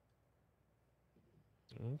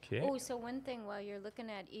 Okay. Oh, so one thing while you're looking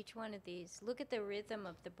at each one of these, look at the rhythm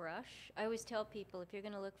of the brush. I always tell people if you're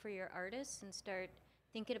going to look for your artists and start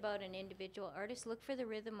thinking about an individual artist, look for the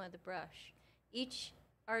rhythm of the brush. Each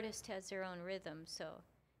artist has their own rhythm, so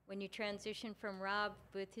when you transition from Rob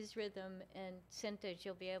with his rhythm and Senta,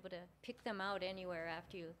 you'll be able to pick them out anywhere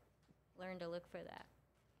after you learn to look for that.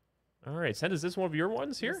 All right, Senta, is this one of your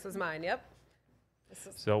ones here? This is mine, yep.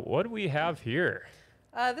 So what do we have here?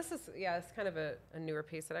 This is, it's kind of a newer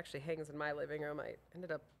piece that actually hangs in my living room. I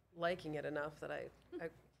ended up liking it enough that I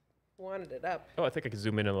wanted it up. Oh, I think I can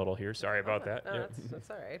zoom in a little here. Sorry about that. No, Yeah. that's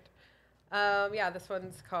all right. This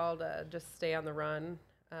one's called Just Stay on the Run.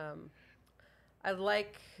 I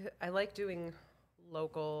like doing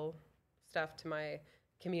local stuff to my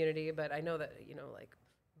community, but I know that, like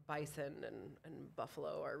bison and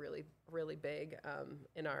buffalo are really, really big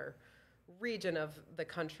in our region of the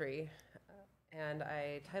country. And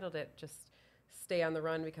I titled it Just Stay on the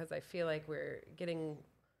Run because I feel like we're getting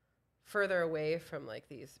further away from like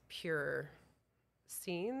these pure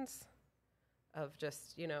scenes of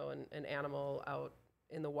just, an animal out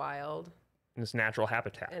in the wild. In its natural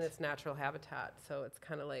habitat. And its natural habitat. So it's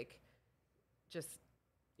kind of like just,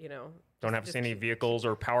 Don't have to see any vehicles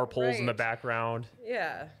or power poles in the Right. background.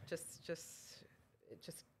 Yeah, just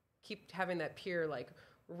keep having that pure like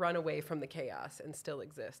run away from the chaos and still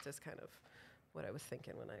exist is kind of what I was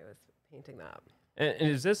thinking when I was painting that. And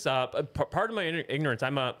is this part of my ignorance?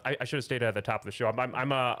 I should have stayed at the top of the show.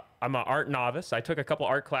 I'm a art novice. I took a couple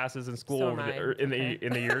art classes in school So over am I.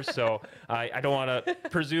 in the years, so I don't want to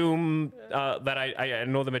presume that I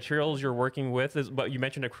know the materials you're working with. But you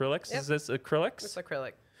mentioned acrylics. Yep. Is this acrylics? It's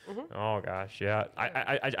acrylic. Oh gosh, yeah.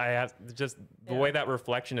 I have just the way that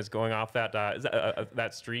reflection is going off that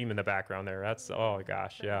stream in the background there. That's oh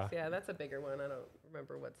gosh, yeah. Yeah, that's a bigger one. I don't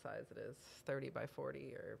remember what size it is, 30 by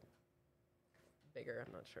 40 or bigger.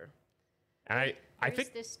 I'm not sure. And I Here's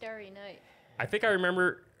think this Starry Night. I think I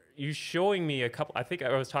remember you showing me a couple. I think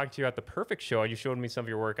I was talking to you at the Perfect Show, and you showed me some of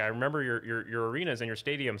your work. I remember your arenas and your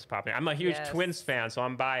stadiums popping. I'm a huge Yes. Twins fan, so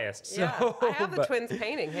I'm biased. So, Yeah, I have the but- Twins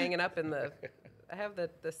painting hanging up in the. I have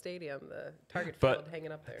the stadium, the Target But- Field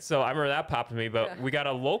hanging up there. So I remember that popped to me, but Yeah. we got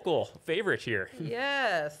a local favorite here.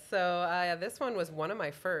 Yes. So this one was one of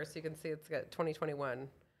my first. You can see it's got 2021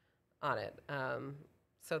 on it.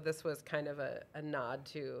 So this was kind of a nod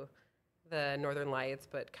to the Northern Lights,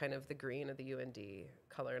 but kind of the green of the UND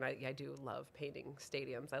color. And I do love painting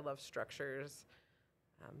stadiums. I love structures.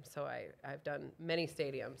 So I've done many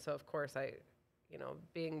stadiums. So of course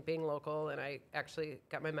being local, and I actually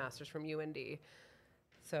got my master's from UND.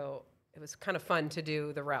 So it was kind of fun to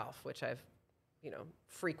do the Ralph, which I've,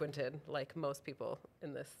 frequented like most people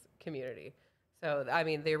in this community. So, I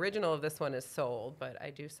mean, the original of this one is sold, but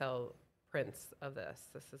I do sell prints of this.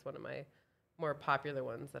 This is one of my more popular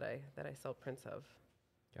ones that I sell prints of.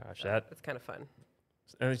 Gosh, So it's kind of fun.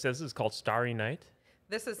 and he says this is called Starry Night.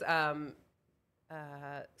 This is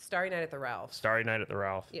Starry Night at the Ralph. Starry Night at the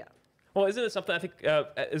Ralph. Yeah. Well, isn't it something I think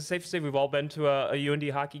is it safe to say we've all been to a UND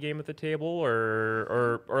hockey game at the table,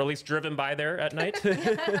 or at least driven by there at night?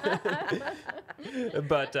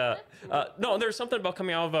 But no, there's something about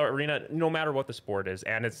coming out of an arena, no matter what the sport is,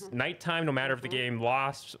 and it's nighttime, no matter if the game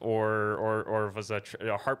lost or if it was a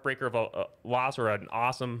heartbreaker of a loss or an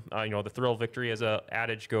awesome, the thrill of victory, as a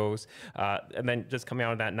adage goes, and then just coming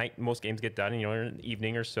out of that night, most games get done, in an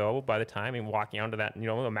evening or so by the time, and walking out to that,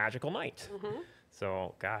 a magical night.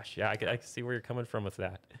 So, gosh, yeah, I can see where you're coming from with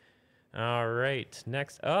that. All right,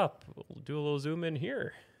 next up, we'll do a little zoom in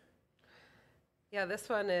here. Yeah, this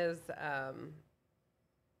one is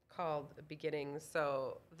called Beginnings.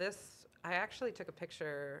 So I actually took the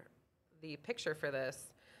picture for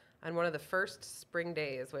this on one of the first spring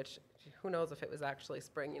days, which who knows if it was actually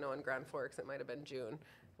spring, in Grand Forks, it might have been June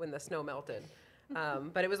when the snow melted.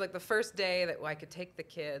 But it was like the first day that I could take the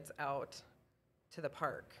kids out to the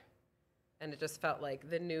park. And it just felt like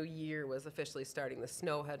the new year was officially starting. The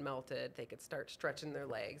snow had melted. They could start stretching their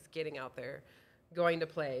legs, getting out there, going to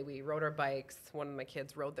play. We rode our bikes. One of my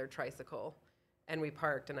kids rode their tricycle, and we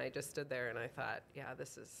parked. And I just stood there and I thought, yeah,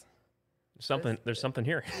 this is something. There's something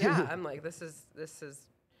here. Yeah, I'm like, this is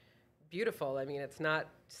beautiful. I mean, it's not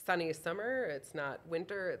sunny summer. It's not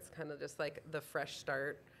winter. It's kind of just like the fresh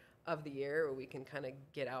start of the year where we can kind of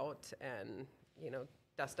get out and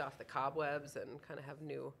dust off the cobwebs and kind of have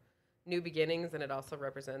new beginnings. And it also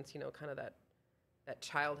represents kind of that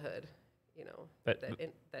childhood.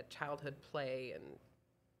 That childhood play and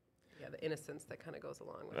the innocence that kind of goes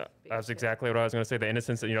along with that's exactly what I was going to say. The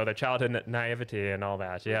innocence, the childhood naivety and all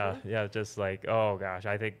that. Yeah, yeah, just like, oh gosh,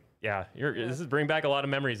 I think, this is bringing back a lot of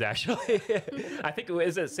memories, actually. I think,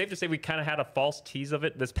 is it safe to say we kind of had a false tease of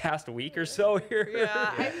it this past week or so here?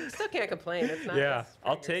 Yeah, I still can't complain. It's not. Yeah,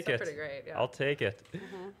 I'll take it. Pretty great. Yeah. I'll take it.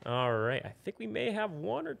 All right, I think we may have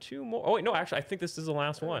one or two more. Oh wait, no, actually, I think this is the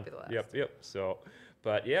last one. The last. Yep. So,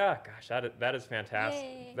 but yeah, gosh, that is fantastic.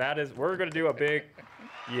 Yay. We're going to do a big.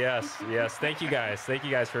 Yes. Thank you guys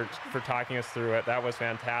for talking us through it. That was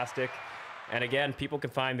fantastic. And again, people can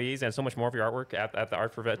find these and so much more of your artwork at the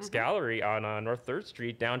Art for Vets Gallery on North 3rd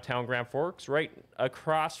Street, downtown Grand Forks, right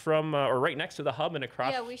across from, or right next to the Hub and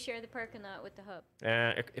across. Yeah, we share the parking lot with the Hub.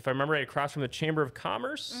 If I remember right, across from the Chamber of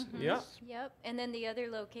Commerce. Yeah. Yep. And then the other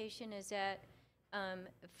location is at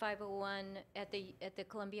 501 at the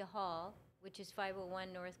Columbia Hall, which is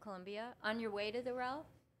 501 North Columbia. On your way to the Ralph,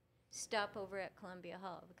 stop over at Columbia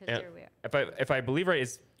Hall because there we are. If I believe right,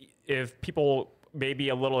 if people may be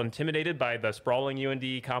a little intimidated by the sprawling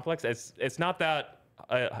UND complex, it's not that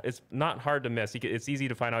it's not hard to miss. It's easy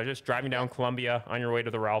to find out. Just driving down Columbia on your way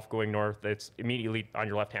to the Ralph going north, it's immediately on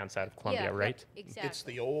your left-hand side of Columbia, right? Yep, exactly. It's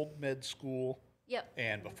the old med school. Yep.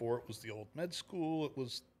 And before it was the old med school, it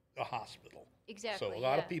was a hospital. Exactly. So a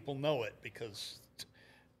lot of people know it because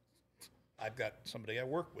I've got somebody I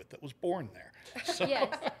work with that was born there. So.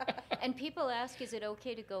 Yes. And people ask, is it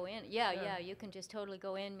okay to go in? Yeah, you can just totally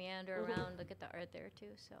go in, meander around, look at the art there too.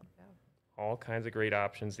 So. All kinds of great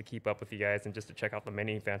options to keep up with you guys and just to check out the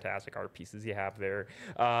many fantastic art pieces you have there.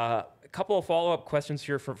 A couple of follow-up questions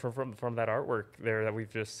here from that artwork there that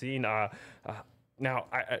we've just seen. Now,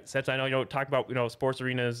 since I know you talk about sports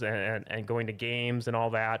arenas and going to games and all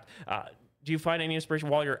that. Do you find any inspiration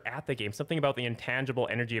while you're at the game? Something about the intangible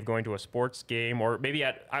energy of going to a sports game, or maybe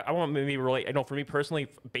I want maybe relate. I know for me personally,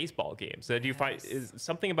 baseball games. Do you find is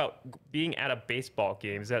something about being at a baseball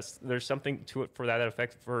game? There's something to it for that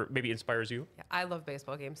effect? For maybe inspires you? Yeah, I love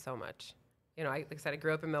baseball games so much. Like I said, I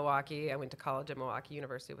grew up in Milwaukee. I went to college at Milwaukee,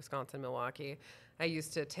 University of Wisconsin, Milwaukee. I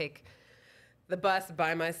used to take the bus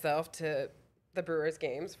by myself to the Brewers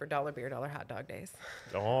games for $1 beer, $1 hot dog days.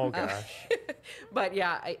 Oh gosh. But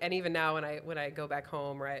yeah, and even now when I go back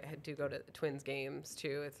home, or I do go to the Twins games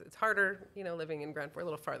too, it's harder, living in Grand Forks, a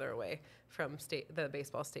little farther away from the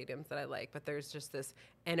baseball stadiums that I like. But there's just this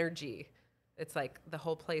energy. It's like the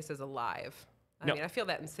whole place is alive. I mean, I feel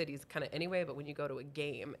that in cities kind of anyway, but when you go to a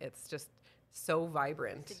game, it's just so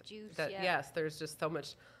vibrant. It's the juice, Yes, there's just so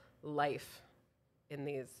much life in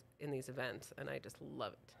these events, and I just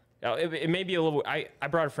love it. Now, it may be a little. I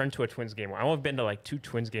brought a friend to a Twins game. I've only been to like 2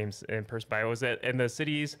 Twins games in person, but I was in the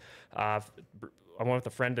cities. I went with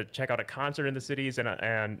a friend to check out a concert in the cities, and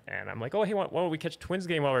I'm like, oh, hey, why don't we catch a Twins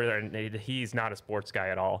game while we're there? And he's not a sports guy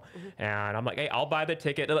at all. And I'm like, hey, I'll buy the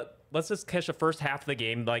ticket. Let's just catch the first half of the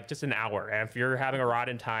game, like just an hour. And if you're having a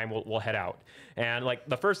rotten time, we'll head out. And like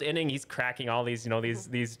the first inning, he's cracking all these,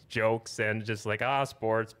 these jokes and just like,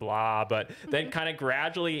 sports, blah. But then kind of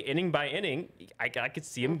gradually, inning by inning, I could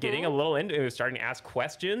see him getting a little into it, starting to ask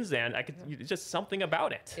questions, and I could just something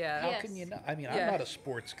about it. Yeah. How can you not? I mean, I'm not a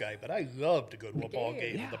sports guy, but I love to go to a ball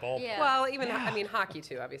game at the ballpark. Yeah. Well, even hockey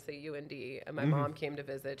too. Obviously, UND. And my mom came to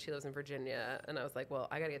visit. She lives in Virginia, and I was like, well,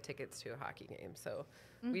 I got to get tickets to a hockey game. So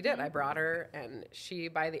we did. I brought her, and she,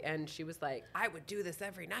 by the end, she was like, I would do this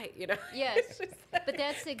every night, you know? Yes, but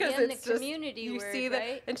that's again the community you word, see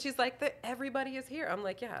right? and she's like, everybody is here. I'm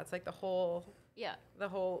like, yeah, it's like the whole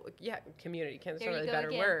community. Can't There there's you a go better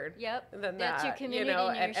again. word Yep. than That's your that. community, you know,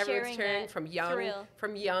 and and you're everyone's sharing cheering that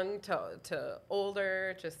from young to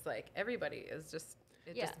older. Just like everybody is just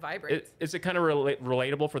just vibrates. Is it kind of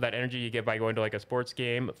relatable for that energy you get by going to like a sports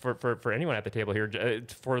game for anyone at the table here?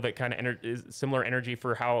 For the kind of similar energy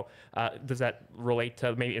for how does that relate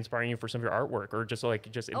to maybe inspiring you for some of your artwork, or just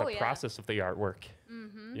in the process of the artwork?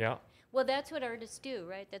 Mm-hmm. Yeah. Well, that's what artists do,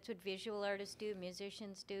 right? That's what visual artists do,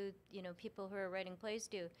 musicians do, you know, people who are writing plays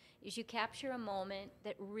do, is you capture a moment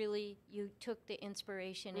that really you took the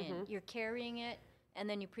inspiration in. You're carrying it, and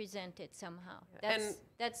then you present it somehow.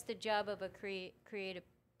 That's the job of a creative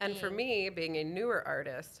And for me, being a newer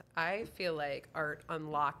artist, I feel like art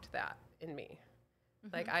unlocked that in me.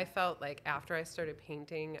 Like I felt like after I started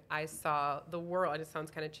painting, I saw the world. It sounds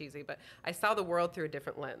kind of cheesy, but I saw the world through a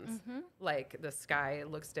different lens. Like the sky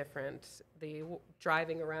looks different. The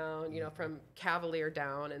driving around, you know, from Cavalier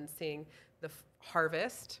down and seeing the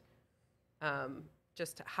harvest.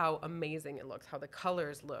 Just how amazing it looks, how the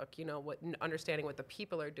colors look, you know, understanding what the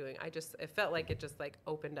people are doing. It felt like it just like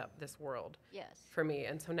opened up this world for me.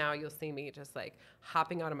 And so now you'll see me just like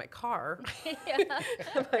hopping out of my car.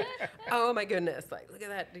 I'm like, oh my goodness, like look at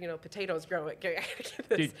that, you know, potatoes growing. Do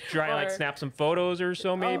you try and like snap some photos or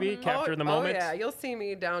so maybe, capture the moment? Oh yeah, you'll see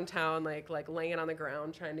me downtown like laying on the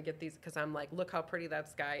ground trying to get these, because I'm like, look how pretty that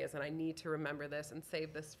sky is, and I need to remember this and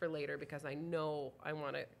save this for later because I know I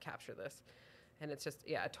want to capture this. And it's just,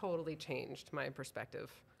 it totally changed my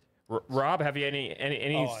perspective. Rob, have you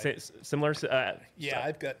any similar? Yeah,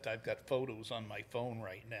 I've got photos on my phone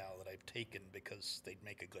right now that I've taken because they'd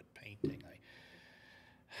make a good painting.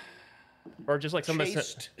 Or just like some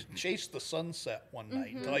chased the sunset one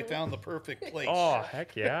night until I found the perfect place. Oh,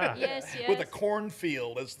 heck yeah. Yes. With a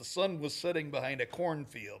cornfield, as the sun was setting behind a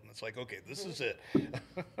cornfield, and it's like, okay, this is it.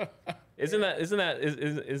 Isn't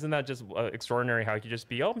that just extraordinary how you could just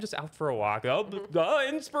be, I'm just out for a walk.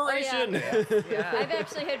 Inspiration. Oh, yeah. I've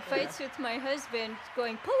actually had fights with my husband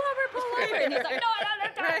going, pull over, and he's like, no.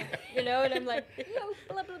 You know, and I'm like, no,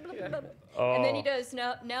 blah, blah, blah, blah. Oh. And then he does,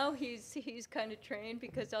 now he's kind of trained,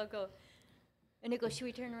 because I'll go, and he goes, should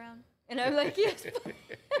we turn around? And I'm like, yes.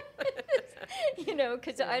 You know,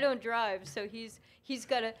 because I don't drive, so he's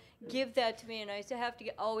got to give that to me, and I have to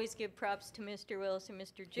always give props to Mr. Wilson,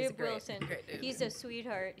 Mr. Jib Wilson. He's a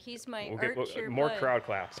sweetheart. He's my more crowd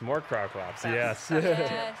claps. Yes.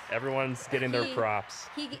 Everyone's getting their props.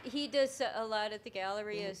 He does a lot at the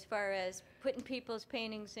gallery as far as putting people's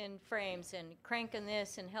paintings in frames and cranking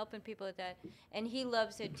this and helping people with that, and he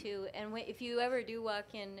loves it too. And if you ever do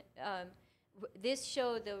walk in, this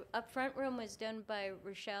show, the up front room was done by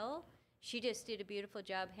Rochelle. She just did a beautiful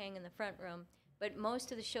job hanging the front room. But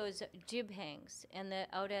most of the shows, Jib hangs, and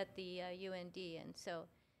out at the UND. And so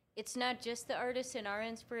it's not just the artists and our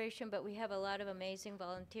inspiration, but we have a lot of amazing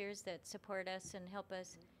volunteers that support us and help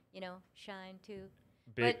us, you know, shine too.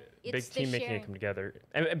 Big team making it come together.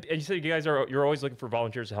 And you said you're always looking for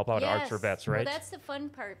volunteers to help out at Arts for Vets, right? Well, that's the fun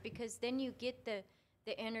part, because then you get the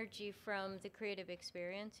energy from the creative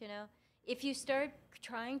experience, you know. If you start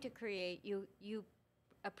trying to create, you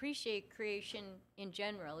appreciate creation in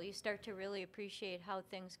general. You start to really appreciate how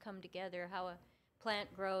things come together, how a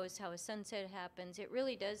plant grows, how a sunset happens. It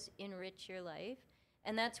really does enrich your life.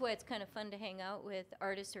 And that's why it's kind of fun to hang out with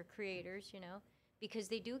artists or creators, you know, because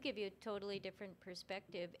they do give you a totally different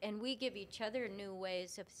perspective. And we give each other new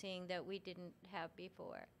ways of seeing that we didn't have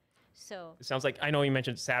before. So it sounds like, I know you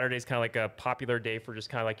mentioned Saturday's kind of like a popular day for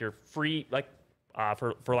just kind of like your free, like,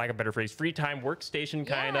 for lack of a better phrase, free time workstation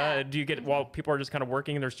kind of. Do you get, while people are just kind of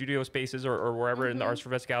working in their studio spaces or wherever in the Arts for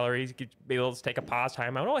Vets galleries, you could be able to take a pause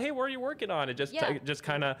time out? Oh, hey, where are you working on? And just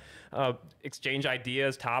kind of exchange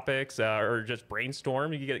ideas, topics, or just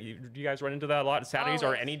brainstorm. Do you guys run into that a lot? Saturdays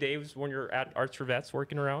or any days when you're at Arts for Vets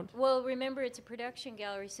working around? Well, remember, it's a production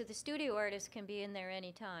gallery, so the studio artist can be in there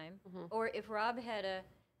anytime. Or if Rob had a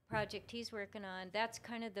project he's working on, that's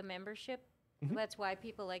kind of the membership. That's why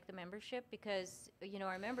people like the membership, because, you know,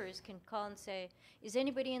 our members can call and say, is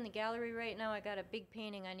anybody in the gallery right now? I got a big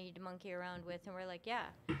painting I need to monkey around with. And we're like, yeah.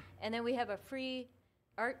 And then we have a free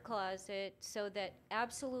art closet so that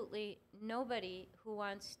absolutely nobody who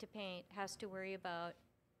wants to paint has to worry about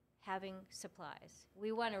having supplies.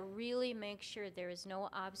 We want to really make sure there is no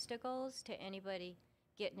obstacles to anybody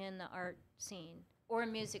getting in the art scene or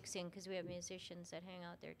music scene, because we have musicians that hang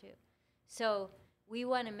out there too. So we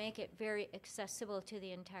want to make it very accessible to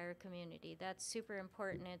the entire community. That's super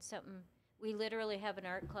important. It's something, we literally have an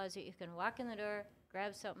art closet. You can walk in the door,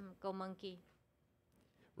 grab something, go monkey.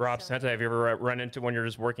 Rob, So- Senta, have you ever run into when you're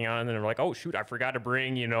just working on it and they're like, oh, shoot, I forgot to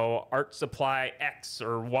bring, art supply X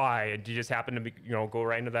or Y. And you just happen to be, go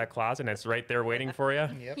right into that closet and it's right there waiting for you?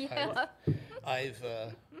 Yep. Yeah. I've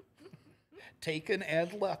taken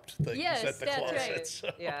and left things Yes, at the that's right. closet.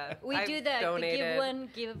 So. Yeah. We I've do that. The donated. give one,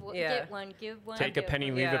 give one, Yeah. get one, give one. Take a give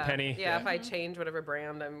penny, one. leave a Yeah, penny. Yeah, if I change whatever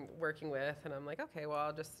brand I'm working with, and I'm like, okay, well,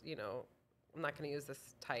 I'll just, I'm not going to use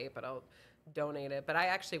this type, but I'll donate it. But I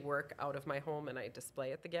actually work out of my home and I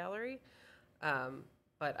display at the gallery.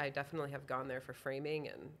 But I definitely have gone there for framing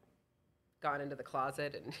and gone into the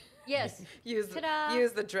closet and Yes. use Ta-da!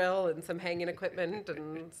 the drill and some hanging equipment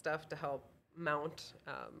and stuff to help mount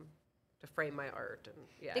to frame my art. And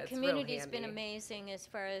yeah, The it's real community's been handy. amazing as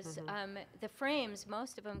far as the frames.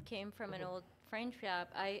 Most of them came from an old frame shop.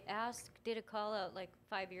 I did a call out like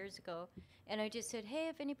 5 years ago, and I just said, hey,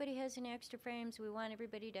 if anybody has any extra frames, we want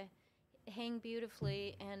everybody to hang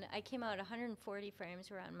beautifully. And I came out 140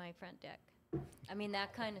 frames were on my front deck. I mean,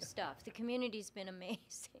 that kind of stuff. The community's been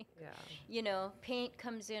amazing. Yeah. Paint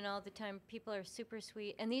comes in all the time. People are super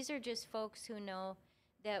sweet. And these are just folks who know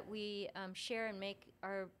that we share and make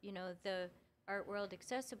our, the art world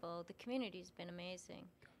accessible. The community's been amazing.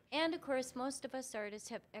 And of course, most of us artists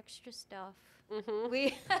have extra stuff.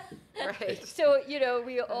 We Right. So,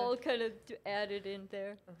 we all kind of added in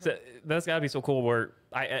there. So that's got to be so cool where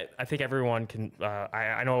I think everyone can,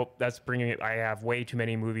 I know that's bringing it, I have way too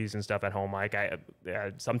many movies and stuff at home. Like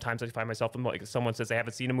sometimes I find myself, like someone says they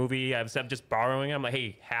haven't seen a movie, instead of just borrowing it, I'm like,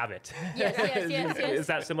 hey, have it. Yes, yes. Is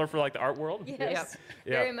that similar for like the art world? Yes,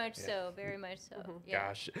 Yep. very much so, very much so. Yeah.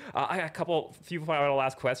 Gosh. I got a few final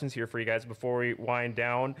last questions here for you guys before we wind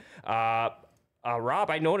down. Rob,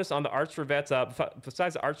 I noticed on the Arts for Vets,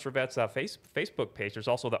 besides the Arts for Vets Facebook page, there's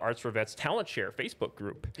also the Arts for Vets Talent Share Facebook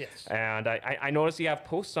group. Yes. And I noticed you have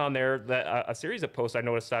posts on there, a series of posts I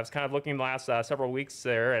noticed. I was kind of looking the last several weeks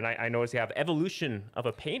there, and I noticed you have Evolution of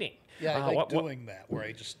a Painting. Yeah, I like doing that, where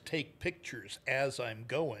I just take pictures as I'm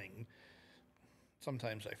going.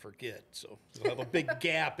 Sometimes I forget, so I have a big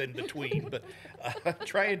gap in between. But I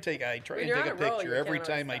try and take a on a roll, picture you every can't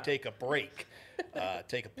time I always take a break.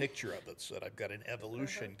 Take a picture of it so that I've got an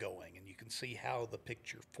evolution going, and you can see how the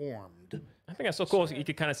picture formed. I think that's so cool. So you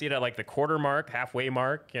could kind of see it at like the quarter mark, halfway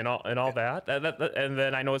mark, and all that. And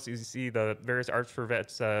then I noticed you see the various Arts for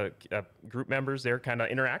Vets group members. They're kind of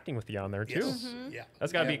interacting with you on there too. Yes. Yeah.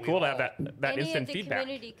 That's got to Yeah, be we cool to all- have that Any instant of the feedback.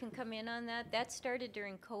 community can come in on that. That started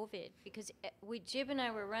during COVID because Jib and I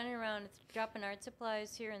were running around dropping art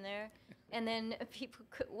supplies here and there, and then people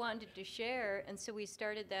wanted to share, and so we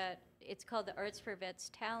started that. It's called the Arts for Vets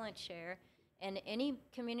Talent Share, and any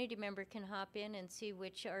community member can hop in and see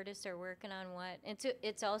which artists are working on what. And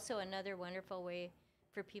it's also another wonderful way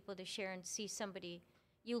for people to share and see somebody.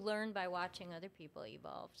 You learn by watching other people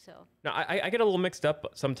evolve. So Now, I get a little mixed up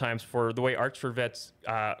sometimes for the way Arts for Vets,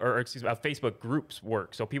 Facebook groups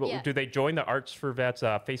work. So people, Yeah. do they join the Arts for Vets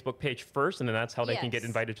Facebook page first, and then that's how they can get Yes.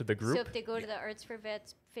 invited to the group? So if they go to the Arts for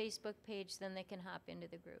Vets Facebook page, then they can hop into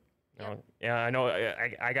the group. Yep. Yeah, I know.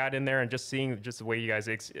 I got in there and just seeing just the way you guys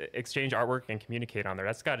exchange artwork and communicate on there.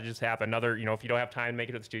 That's got to just have another, if you don't have time to make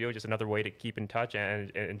it to the studio, just another way to keep in touch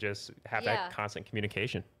and just have Yeah. that constant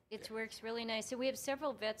communication. It works really nice. So we have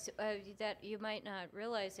several vets that you might not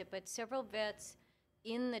realize it, but several vets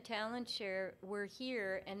in the talent share were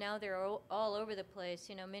here, and now they're all over the place.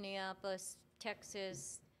 Minneapolis,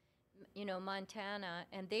 Texas, Montana,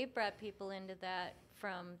 and they've brought people into that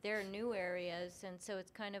from their new areas, and so it's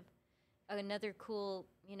kind of another cool,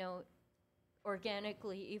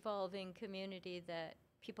 organically evolving community that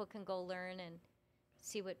people can go learn and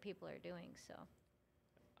see what people are doing. So.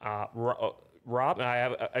 Rob,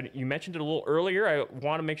 you mentioned it a little earlier. I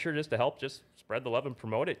want to make sure just to help just spread the love and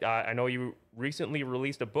promote it. I know you recently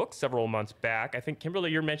released a book several months back. I think,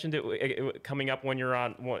 Kimberly, you mentioned it coming up when you're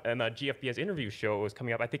on the GFBS interview show. It was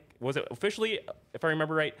coming up. I think, was it officially, if I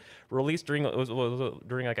remember right, released during was it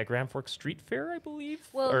during like a Grand Forks Street Fair, I believe?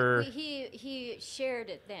 Well, he shared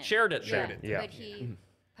it then. Shared it Yeah, then, yeah. but he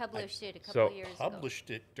published it a couple of years ago.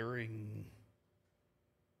 Published it during,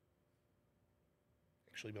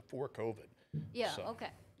 actually before COVID. Yeah, so. okay,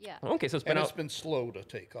 yeah. Okay, so it's been And out. it's been slow to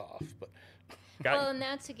take off, but Well, and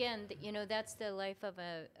that's again, that's the life of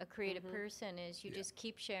a creative person is you just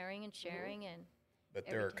keep sharing and sharing and.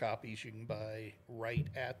 there are Every copies you can buy right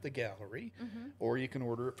at the gallery, or you can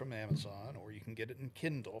order it from Amazon, or you can get it in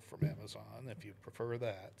Kindle from Amazon if you prefer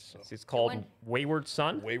that. So It's called One- Wayward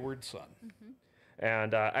Son. Wayward Son.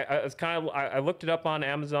 And I was I looked it up on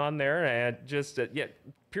Amazon there, and just yeah,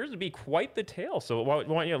 appears to be quite the tale. So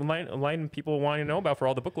what you line people wanting to know about for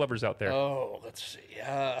all the book lovers out there? Oh, let's see.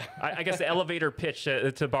 I guess the elevator pitch,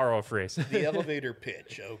 to borrow a phrase. The elevator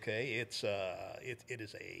pitch. Okay, it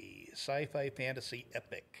is a sci-fi fantasy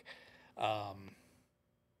epic.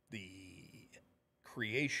 The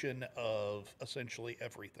creation of essentially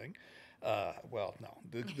everything. Well, no,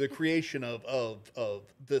 the creation of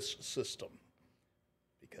this system.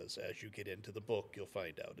 Because as you get into the book, you'll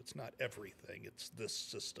find out it's not everything. It's this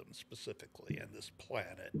system specifically, and this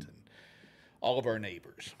planet, and all of our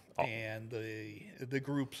neighbors, and the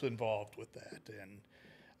groups involved with that, and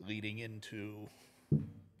leading into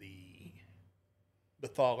the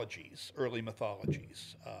mythologies, early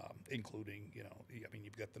mythologies, including, I mean,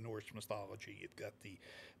 you've got the Norse mythology, you've got the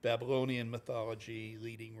Babylonian mythology,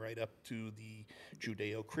 leading right up to the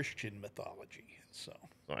Judeo-Christian mythology. So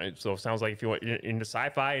it sounds like if you want into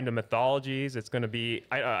sci-fi, into mythologies, it's going to be.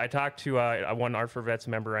 I talked to one Art for Vets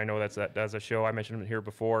member I know that does a show. I mentioned him here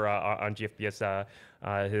before on GFBS.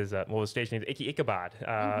 His station name is Ichabod.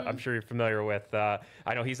 I'm sure you're familiar with. I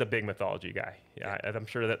know he's a big mythology guy. Yeah, I'm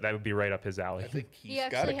sure that would be right up his alley. I think He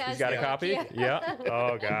actually has He's got a copy. Yeah.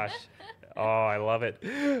 Oh gosh. Oh, I love it.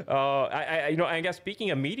 I guess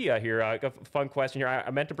speaking of media here, a fun question here.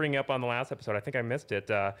 I meant to bring up on the last episode. I think I missed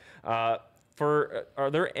it.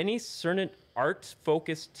 Are there any certain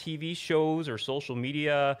art-focused TV shows or social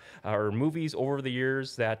media or movies over the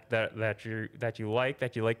years that you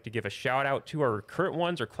like to give a shout out to, or current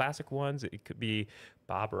ones or classic ones? It could be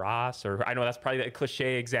Bob Ross, or I know that's probably a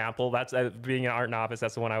cliche example. That's being an art novice.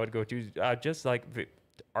 That's the one I would go to. Just like the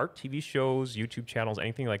art TV shows, YouTube channels,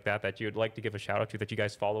 anything like that you'd like to give a shout out to that you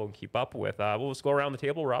guys follow and keep up with. We'll just go around the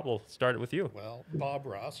table. Rob, we'll start it with you. Well, Bob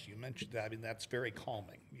Ross, you mentioned that. I mean, that's very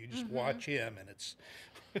calming. You just watch him, and it's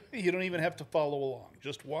you don't even have to follow along.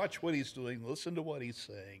 Just watch what he's doing, listen to what he's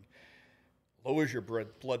saying. Lowers your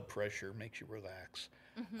blood pressure, makes you relax.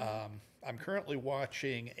 I'm currently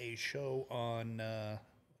watching a show on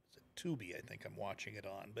Tubi. I think I'm watching it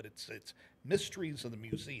on, but it's Mysteries of the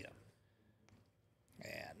Museum.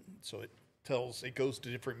 And so it goes to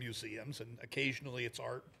different museums, and occasionally it's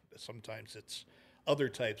art, sometimes it's other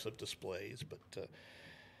types of displays, but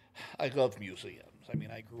I love museums. I mean,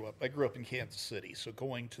 I grew up in Kansas City, so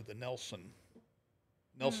going to the Nelson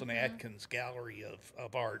Atkins Gallery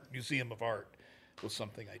of Art, Museum of Art, was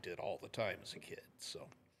something I did all the time as a kid. So.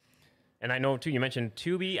 And I know, too, you mentioned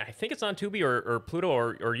Tubi. I think it's on Tubi or Pluto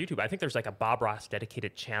or YouTube. I think there's like a Bob Ross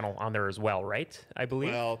dedicated channel on there as well, right? I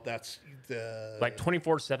believe. Well, that's the... Like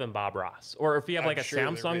 24/7 Bob Ross. Or if you have like a sure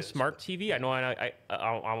Samsung Smart TV, I know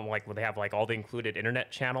I'm like, when they have like all the included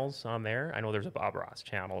internet channels on there, I know there's a Bob Ross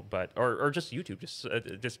channel, but or just YouTube,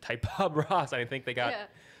 just type Bob Ross. I think they got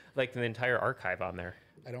like the entire archive on there.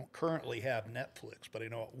 I don't currently have Netflix, but I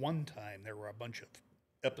know at one time there were a bunch of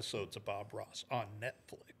episodes of Bob Ross on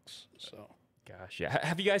Netflix. So, gosh, yeah.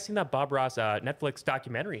 Have you guys seen that Bob Ross Netflix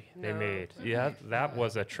documentary they made? Yeah, that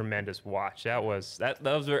was a tremendous watch. That was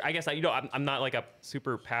I guess I'm not like a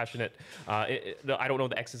super passionate. I don't know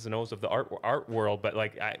the X's and O's of the art world, but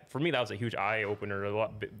like for me that was a huge eye opener.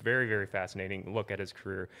 Very very fascinating look at his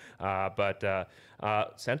career. But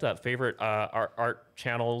Senta, favorite art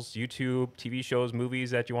channels, YouTube, TV shows,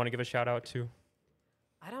 movies that you want to give a shout out to?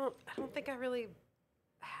 I don't think I really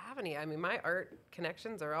have any. I mean, my art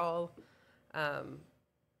connections are all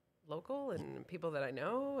local and people that I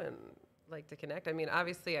know and like to connect. I mean,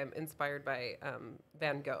 obviously, I'm inspired by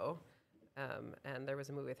Van Gogh, and there was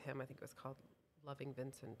a movie with him. I think it was called Loving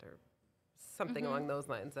Vincent or something along those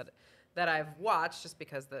lines that I've watched just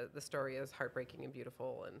because the story is heartbreaking and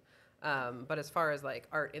beautiful. And but as far as like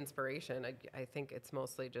art inspiration, I think it's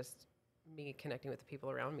mostly just me connecting with the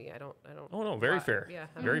people around me. I don't. Oh no, very fair. Yeah,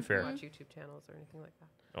 I very don't fair. watch YouTube channels or anything like that.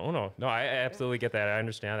 Oh no, I absolutely get that. I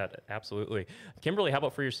understand that absolutely. Kimberly, how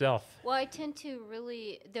about for yourself? Well, I tend to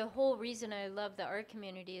the whole reason I love the art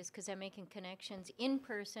community is because I'm making connections in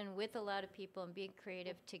person with a lot of people and being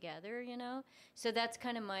creative together, So that's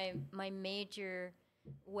kind of my major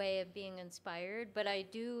way of being inspired. But I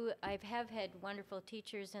have had wonderful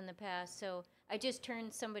teachers in the past. So I just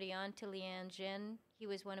turned somebody on to Leanne Zhen. He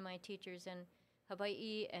was one of my teachers in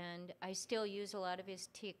Hawaii, and I still use a lot of his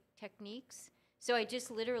techniques. So I just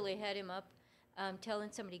literally had him up telling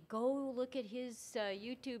somebody, go look at his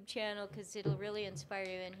YouTube channel because it'll really inspire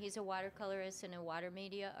you. And he's a watercolorist and a water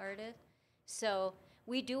media artist. So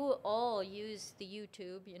we do all use the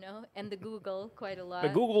YouTube, and the Google quite a lot. The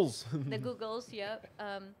Googles. The Googles, yep.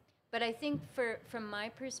 But I think from my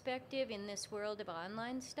perspective in this world of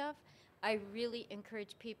online stuff, I really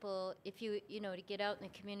encourage people, if you know, to get out in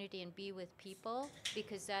the community and be with people,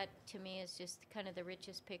 because that to me is just kind of the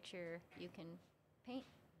richest picture you can paint.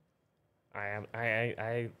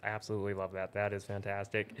 I absolutely love that. That is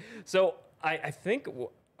fantastic. So I think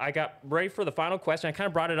I got ready for the final question. I kind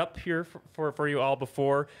of brought it up here for you all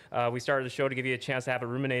before we started the show to give you a chance to have it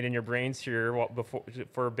ruminate in your brains here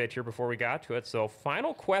for a bit here before we got to it. So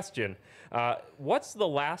final question. What's the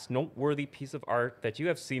last noteworthy piece of art that you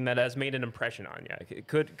have seen that has made an impression on you? It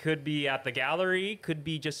could be at the gallery, could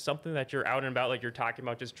be just something that you're out and about, like you're talking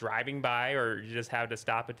about just driving by, or you just have to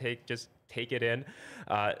stop and take it in.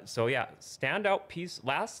 So yeah, standout piece,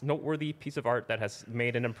 last noteworthy piece of art that has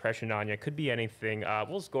made an impression on you. It could be anything.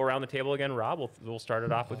 We'll just go around the table again. Rob, we'll start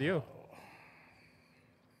it off with you.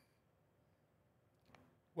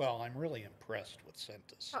 Well, I'm really impressed with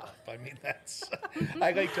Senta's stuff. I mean, that's,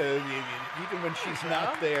 I like to, even when she's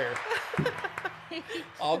not there,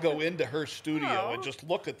 I'll go into her studio and just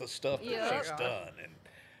look at the stuff that she's done.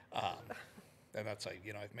 And that's like,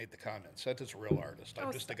 I've made the comment, Senta's a real artist.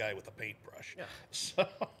 I'm just a guy with a paintbrush. Yeah. So,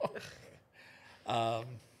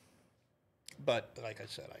 but like I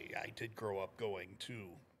said, I did grow up going to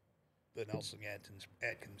the Nelson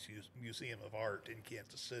Atkins Museum of Art in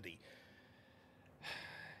Kansas City.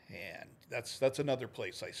 And that's another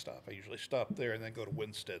place I stop. I usually stop there and then go to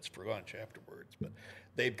Winstead's for lunch afterwards. But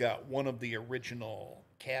they've got one of the original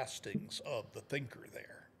castings of the Thinker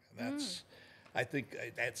there. And that's, I think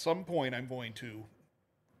at some point I'm going to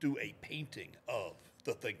do a painting of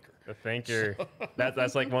the Thinker. The Thinker. So.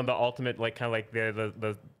 That's like one of the ultimate, like kind of like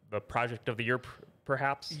the project of the year,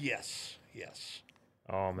 perhaps. Yes.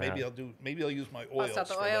 Oh man. Maybe I'll use my oils. Bust out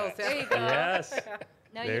the for oils. that. There you go. Yes.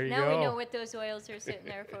 Now, there now you we know go. what those oils are sitting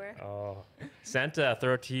there for. Oh, Senta,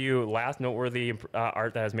 throw it to you. Last noteworthy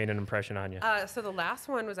art that has made an impression on you. So the last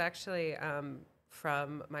one was actually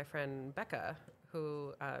from my friend Becca,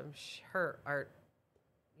 who her art,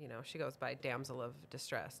 she goes by Damsel of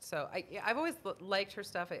Distress. So I've always liked her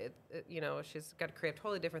stuff. She's got a career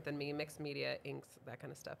totally different than me, mixed media, inks, that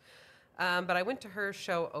kind of stuff. But I went to her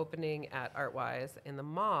show opening at Artwise in the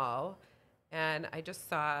mall, and I just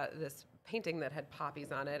saw this painting that had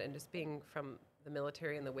poppies on it, and just being from the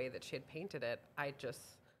military and the way that she had painted it, I just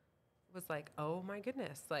was like, oh my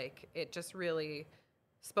goodness, like it just really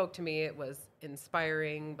spoke to me. It was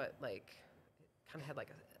inspiring, but like it kind of had like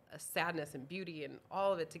a sadness and beauty and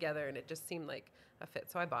all of it together, and it just seemed like a fit.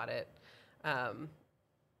 So I bought it. So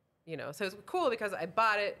it was cool because I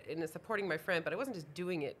bought it and it's supporting my friend, but I wasn't just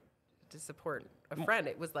doing it to support a friend.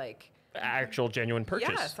 It was like actual genuine purchase.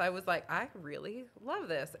 Yes, I was like, I really love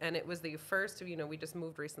this. And it was the first, we just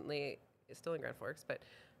moved recently, it's still in Grand Forks,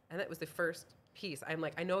 and that was the first piece. I'm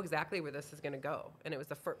like, I know exactly where this is going to go. And it was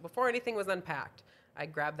before anything was unpacked, I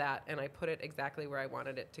grabbed that and I put it exactly where I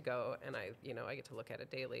wanted it to go. And I get to look at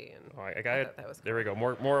it daily. And I got it. That was cool. There we go.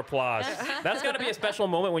 More applause. That's got to be a special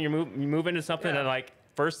moment when you move into something and like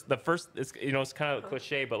the first, it's kind of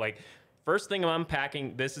cliche, but like, first thing I'm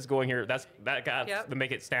unpacking, this is going here. That got to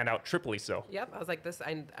make it stand out triply so. Yep. I was like,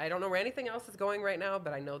 I don't know where anything else is going right now,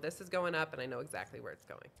 but I know this is going up, and I know exactly where it's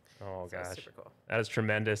going. Oh, so gosh. Super cool. That is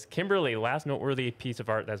tremendous. Kimberly, last noteworthy piece of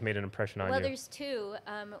art that's made an impression on you. Well, there's two.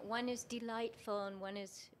 One is delightful, and one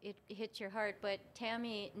is it hits your heart. But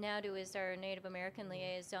Tammy Nadu is our Native American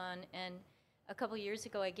liaison, and a couple years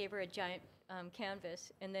ago, I gave her a giant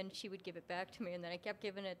canvas, and then she would give it back to me, and then I kept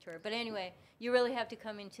giving it to her. But anyway, you really have to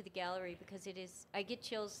come into the gallery because it is, I get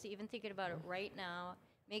chills even thinking about it right now.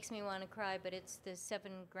 Makes me want to cry, but it's the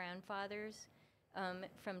 7 grandfathers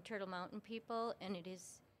from Turtle Mountain people, and it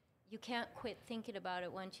is, you can't quit thinking about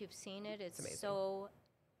it once you've seen it. It's so,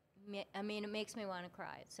 it makes me want to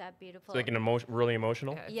cry. It's that beautiful. It's like really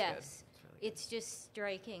emotional? Yeah, Yes. It's just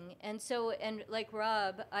striking. And so, and like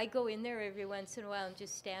Rob, I go in there every once in a while and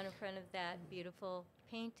just stand in front of that beautiful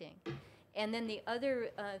painting. And then the other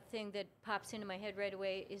thing that pops into my head right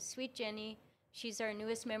away is Sweet Jenny. She's our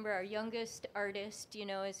newest member, our youngest artist,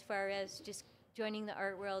 as far as just joining the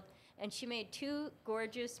art world. And she made 2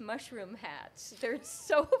 gorgeous mushroom hats. They're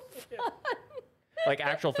so fun. Like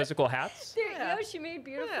actual physical hats? She made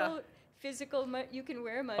beautiful physical, you can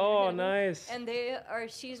wear them on Oh, your head. nice. And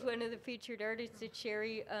she's one of the featured artists at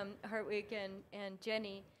Sherry Hartwig and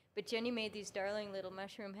Jenny. But Jenny made these darling little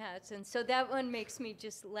mushroom hats. And so that one makes me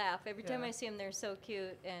just laugh. Every time I see them, they're so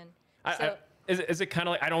cute. And Is it kind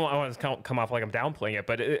of like, I don't want to come off like I'm downplaying it,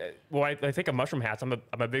 but I think of Mushroom Hats. I'm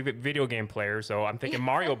a big video game player, so I'm thinking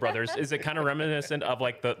Mario Brothers. Is it kind of reminiscent of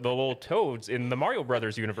like the little toads in the Mario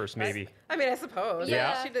Brothers universe, maybe? I mean, I suppose.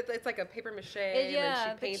 Yeah. She did. It's like a paper mache, and then she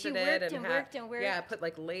but painted she it worked and worked and worked. Yeah, put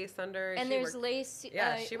like lace under. And she there's worked, lace.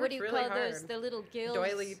 Yeah, she what worked do you really call those? hard. The little gills.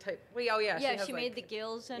 doily type. Well, yeah. Yeah, has, she like, made the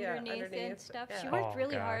gills underneath and underneath, stuff. yeah. She worked Oh,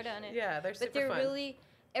 really gosh. hard on it. Yeah, they're super But they're fun. really,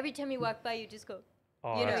 every time you walk by, you just go,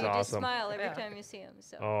 Oh, you know, that's you just awesome. smile every Yeah. time you see them.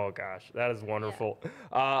 So. Oh gosh, that is wonderful.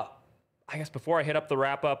 I guess before I hit up the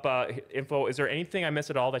wrap up info, is there anything I missed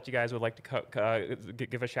at all that you guys would like to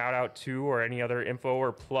give a shout out to, or any other info or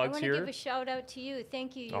I plugs want here? to give a shout out to you.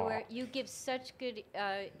 Thank you. Aw. You give such good.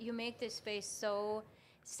 You make this space so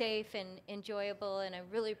safe and enjoyable, and I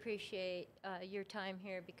really appreciate your time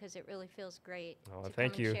here because it really feels great. Oh, to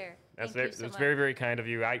thank come you. And share. That's Thank you so that's much. very, very kind of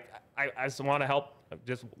you. I just want to help.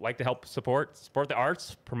 Just like to help support the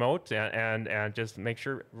arts, promote, and just make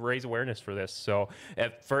sure raise awareness for this. So,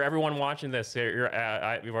 for everyone watching this, you're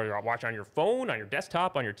watching on your phone, on your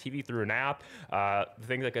desktop, on your TV through an app, the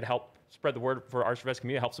things that could help spread the word for Arts for Vets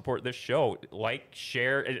community, help support this show. Like,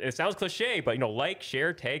 share. It sounds cliche, but like,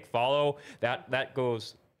 share, tag, follow. That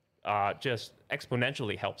goes just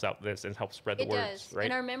exponentially helps out this and helps spread the It words. does. Right.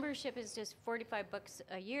 And our membership is just $45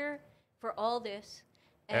 a year for all this.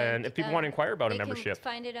 And if people want to inquire about a they membership, can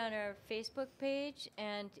find it on our Facebook page,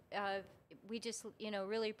 and we just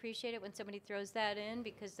really appreciate it when somebody throws that in,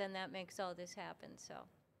 because then that makes all this happen. So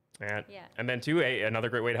and yeah. and then too, another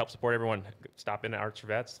great way to help support everyone, stop in at Arts for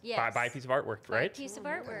Vets, Yes. buy a piece of artwork, Buy a right? piece of Oh,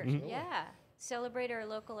 yeah, artwork. absolutely. Yeah, celebrate our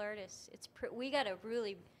local artists. We got a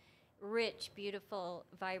really rich, beautiful,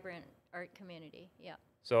 vibrant art community. Yeah.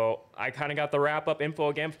 So I kind of got the wrap up info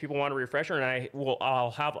again if people want a refresher, and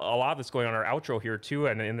I'll have a lot of this going on our outro here too,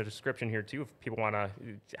 and in the description here too, if people want to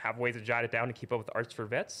have ways to jot it down to keep up with Arts for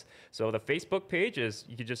Vets. So the Facebook page is,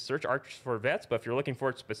 you can just search Arts for Vets, but if you're looking for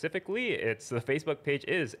it specifically, it's the Facebook page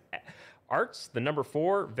is Arts, the number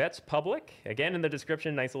 4, Vets Public. Again, in the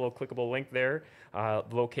description, nice little clickable link there. The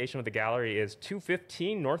location of the gallery is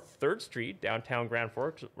 215 North 3rd Street, downtown Grand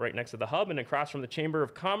Forks, right next to the hub and across from the Chamber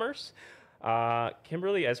of Commerce.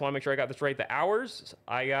 Kimberly, I just want to make sure I got this right. The hours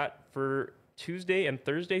I got for Tuesday and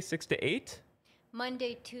Thursday, 6 to 8.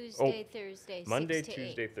 Monday, Tuesday, Thursday, Monday, 6 to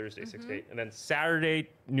Tuesday, 8. Thursday, 6 to 8. And then Saturday,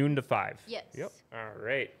 noon to 5. Yes. Yep. All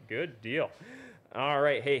right. Good deal. All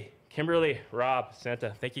right. Hey, Kimberly, Rob,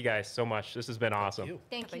 Senta, thank you guys so much. This has been awesome. you.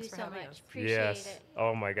 Thank you Thanks for so having much. us. Appreciate Yes. it.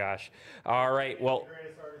 Oh my gosh. All right. Well,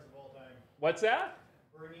 Greatest artist of all time. what's that?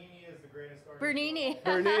 Bernini is the greatest artist.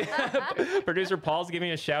 Bernini. Producer Paul's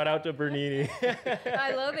giving a shout out to Bernini.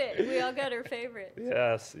 I love it. We all got our favorites.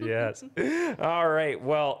 Yes, yes. All right.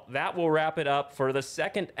 Well, that will wrap it up for the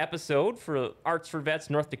second episode for Arts for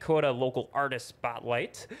Vets North Dakota Local Artist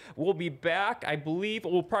Spotlight. We'll be back, I believe.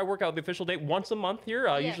 We'll probably work out the official date once a month here.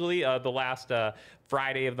 Yes. Usually the last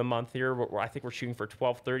Friday of the month here. I think we're shooting for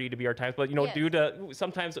 12:30 to be our time. But Yes. due to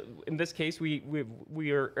sometimes in this case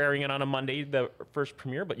we are airing it on a Monday, the first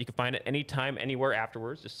premiere. But you can find it anytime, anywhere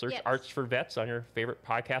afterwards. Just search Yes. Arts for Vets on your favorite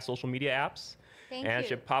podcast social media apps. Thank And it you.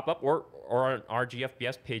 should pop up, or on our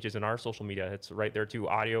GFBS pages in our social media. It's right there too,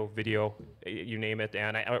 audio, video, you name it.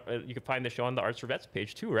 And you can find the show on the Arts for Vets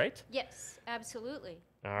page too, right? Yes, absolutely.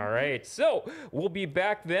 All right, so we'll be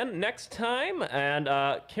back then next time. And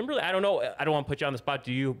Kimberly, I don't know, I don't want to put you on the spot.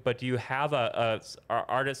 Do you have a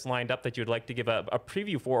artist lined up that you'd like to give a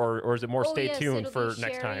preview for, or is it more stay yes, tuned it'll for be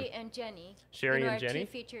next time? Sherry and Jenny. Sherry and our Jenny?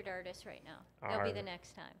 2 featured artists right now. They'll be Alright. the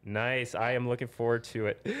next time. Nice. I am looking forward to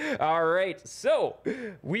it. All right. So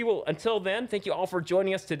we will, until then, thank you all for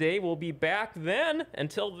joining us today. We'll be back then.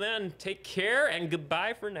 Until then, take care and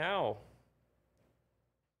goodbye for now.